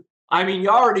 2. I mean, you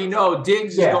already know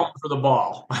Diggs is going for the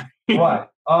ball. Right.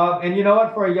 And you know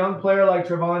what? For a young player like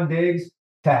Trayvon Diggs,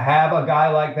 to have a guy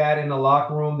like that in the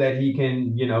locker room that he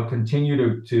can,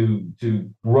 continue to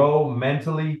grow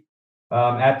mentally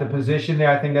at the position there,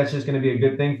 I think that's just going to be a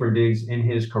good thing for Diggs in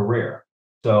his career.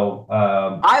 So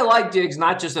I like Diggs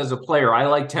not just as a player.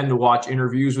 I tend to watch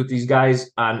interviews with these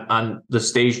guys on the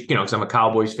stage, because I'm a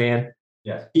Cowboys fan.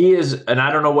 Yes, he is, and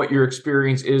I don't know what your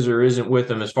experience is or isn't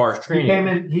with him as far as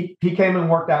training. He came and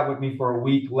worked out with me for a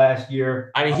week last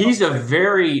year. I mean, he's a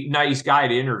very nice guy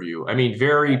to interview. I mean,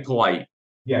 very polite.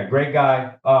 Yeah, great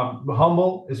guy.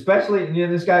 Humble, especially.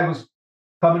 This guy was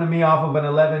coming to me off of an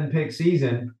 11-pick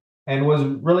season and was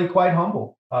really quite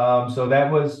humble. So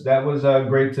that was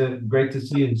great to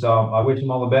see. And so I wish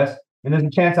him all the best. And there's a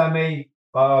chance I may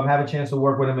have a chance to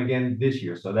work with him again this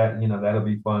year. So that that'll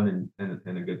be fun and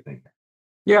a good thing.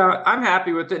 Yeah, I'm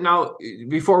happy with it. Now,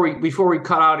 before we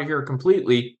cut out of here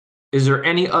completely, is there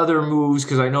any other moves?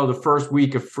 Because I know the first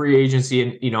week of free agency,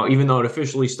 and even though it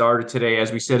officially started today,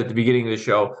 as we said at the beginning of the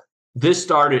show, this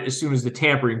started as soon as the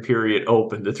tampering period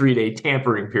opened, the 3-day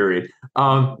tampering period.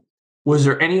 Was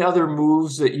there any other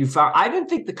moves that you found? I didn't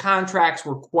think the contracts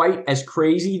were quite as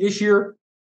crazy this year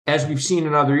as we've seen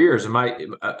in other years. Are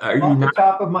you Off the not?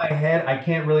 top of my head, I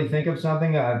can't really think of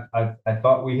something. I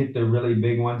thought we hit the really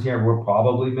big ones here. We're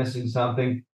probably missing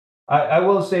something. I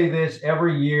will say this: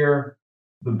 every year,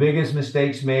 the biggest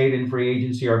mistakes made in free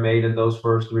agency are made in those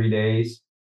first 3 days.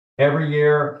 Every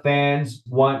year, fans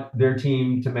want their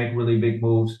team to make really big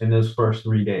moves in those first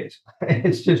 3 days.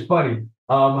 It's just funny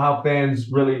how fans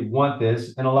really want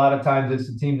this, and a lot of times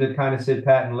it's the teams that kind of sit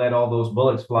pat and let all those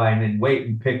bullets fly and then wait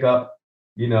and pick up,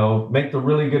 make the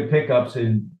really good pickups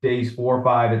in days 4,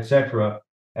 5, etc.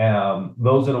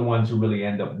 Those are the ones who really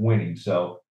end up winning.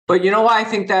 So, But why I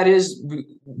think that is,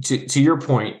 to your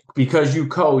point, because you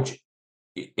coach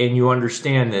and you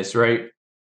understand this, right?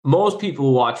 Most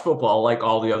people watch football like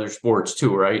all the other sports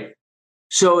too, right?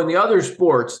 So in the other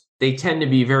sports, they tend to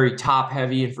be very top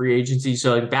heavy in free agency.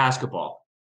 So in basketball,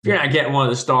 if you're not getting one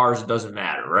of the stars, it doesn't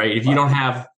matter, right? If you don't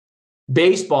have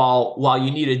baseball, while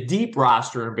you need a deep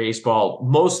roster in baseball,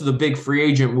 most of the big free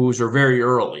agent moves are very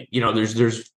early.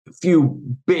 There's a few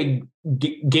big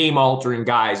game altering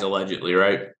guys allegedly,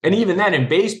 right? And even then in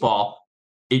baseball,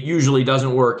 it usually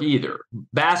doesn't work either.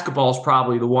 Basketball is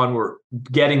probably the one where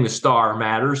getting the star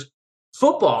matters.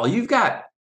 Football, you've got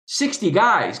 60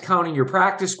 guys counting your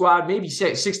practice squad, maybe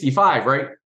 65, right?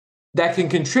 That can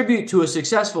contribute to a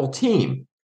successful team.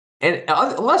 And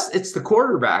unless it's the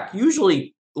quarterback,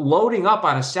 usually loading up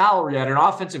on a salary at an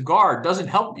offensive guard doesn't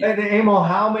help you. And Emil,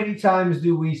 how many times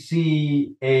do we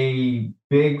see a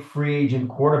big free agent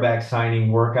quarterback signing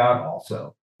work out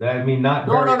also? I mean, not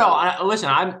No. Listen,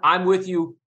 I'm with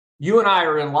you. You and I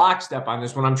are in lockstep on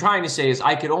this. What I'm trying to say is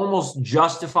I could almost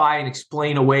justify and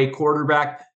explain away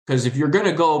quarterback, because if you're going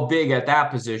to go big at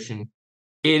that position,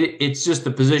 it's just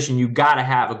the position. You got to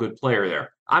have a good player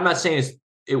there. I'm not saying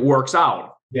it works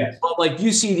out. Yes. But like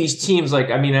you see these teams, I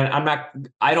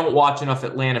don't watch enough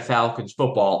Atlanta Falcons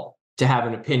football to have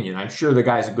an opinion. I'm sure the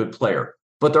guy's a good player,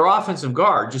 but their offensive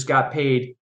guard just got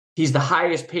paid. He's the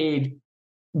highest paid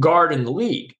guard in the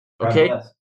league. Okay.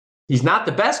 He's not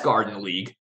the best guard in the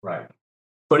league. Right.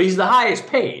 But he's the highest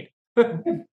paid.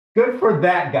 Good for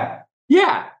that guy.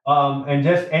 Yeah. And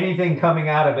just anything coming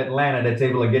out of Atlanta that's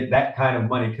able to get that kind of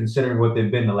money, considering what they've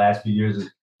been the last few years,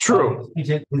 is true.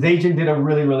 His agent did a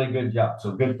really, really good job.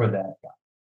 So good for that guy.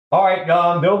 All right.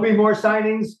 There'll be more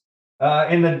signings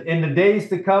in the days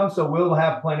to come. So we'll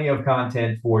have plenty of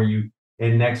content for you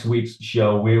in next week's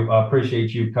show. We appreciate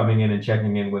you coming in and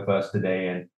checking in with us today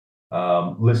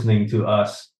and listening to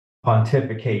us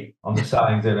pontificate on the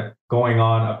signings that are going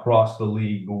on across the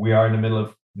league. We are in the middle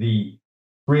of the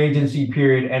free agency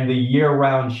period and the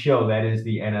year-round show that is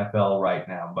the NFL right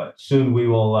now. But soon we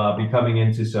will be coming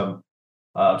into some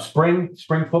spring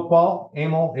football.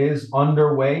 Emil is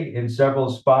underway in several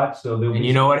spots. So and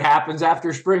you know what happens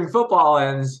after spring football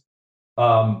ends?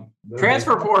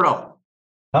 Transfer portal.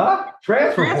 Huh?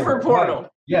 Transfer portal. Right.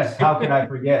 Yes. How can I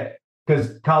forget?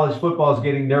 Because college football is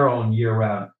getting their own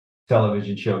year-round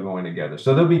television show going together.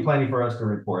 So there'll be plenty for us to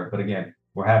report. But again,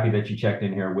 we're happy that you checked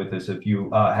in here with us. If you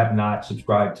have not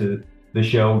subscribed to the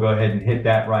show, go ahead and hit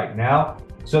that right now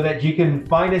so that you can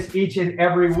find us each and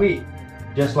every week,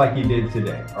 just like you did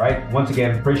today. All right. Once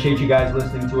again, appreciate you guys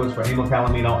listening to us. For Emil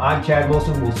Calomino, I'm Chad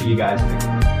Wilson. We'll see you guys next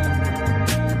week.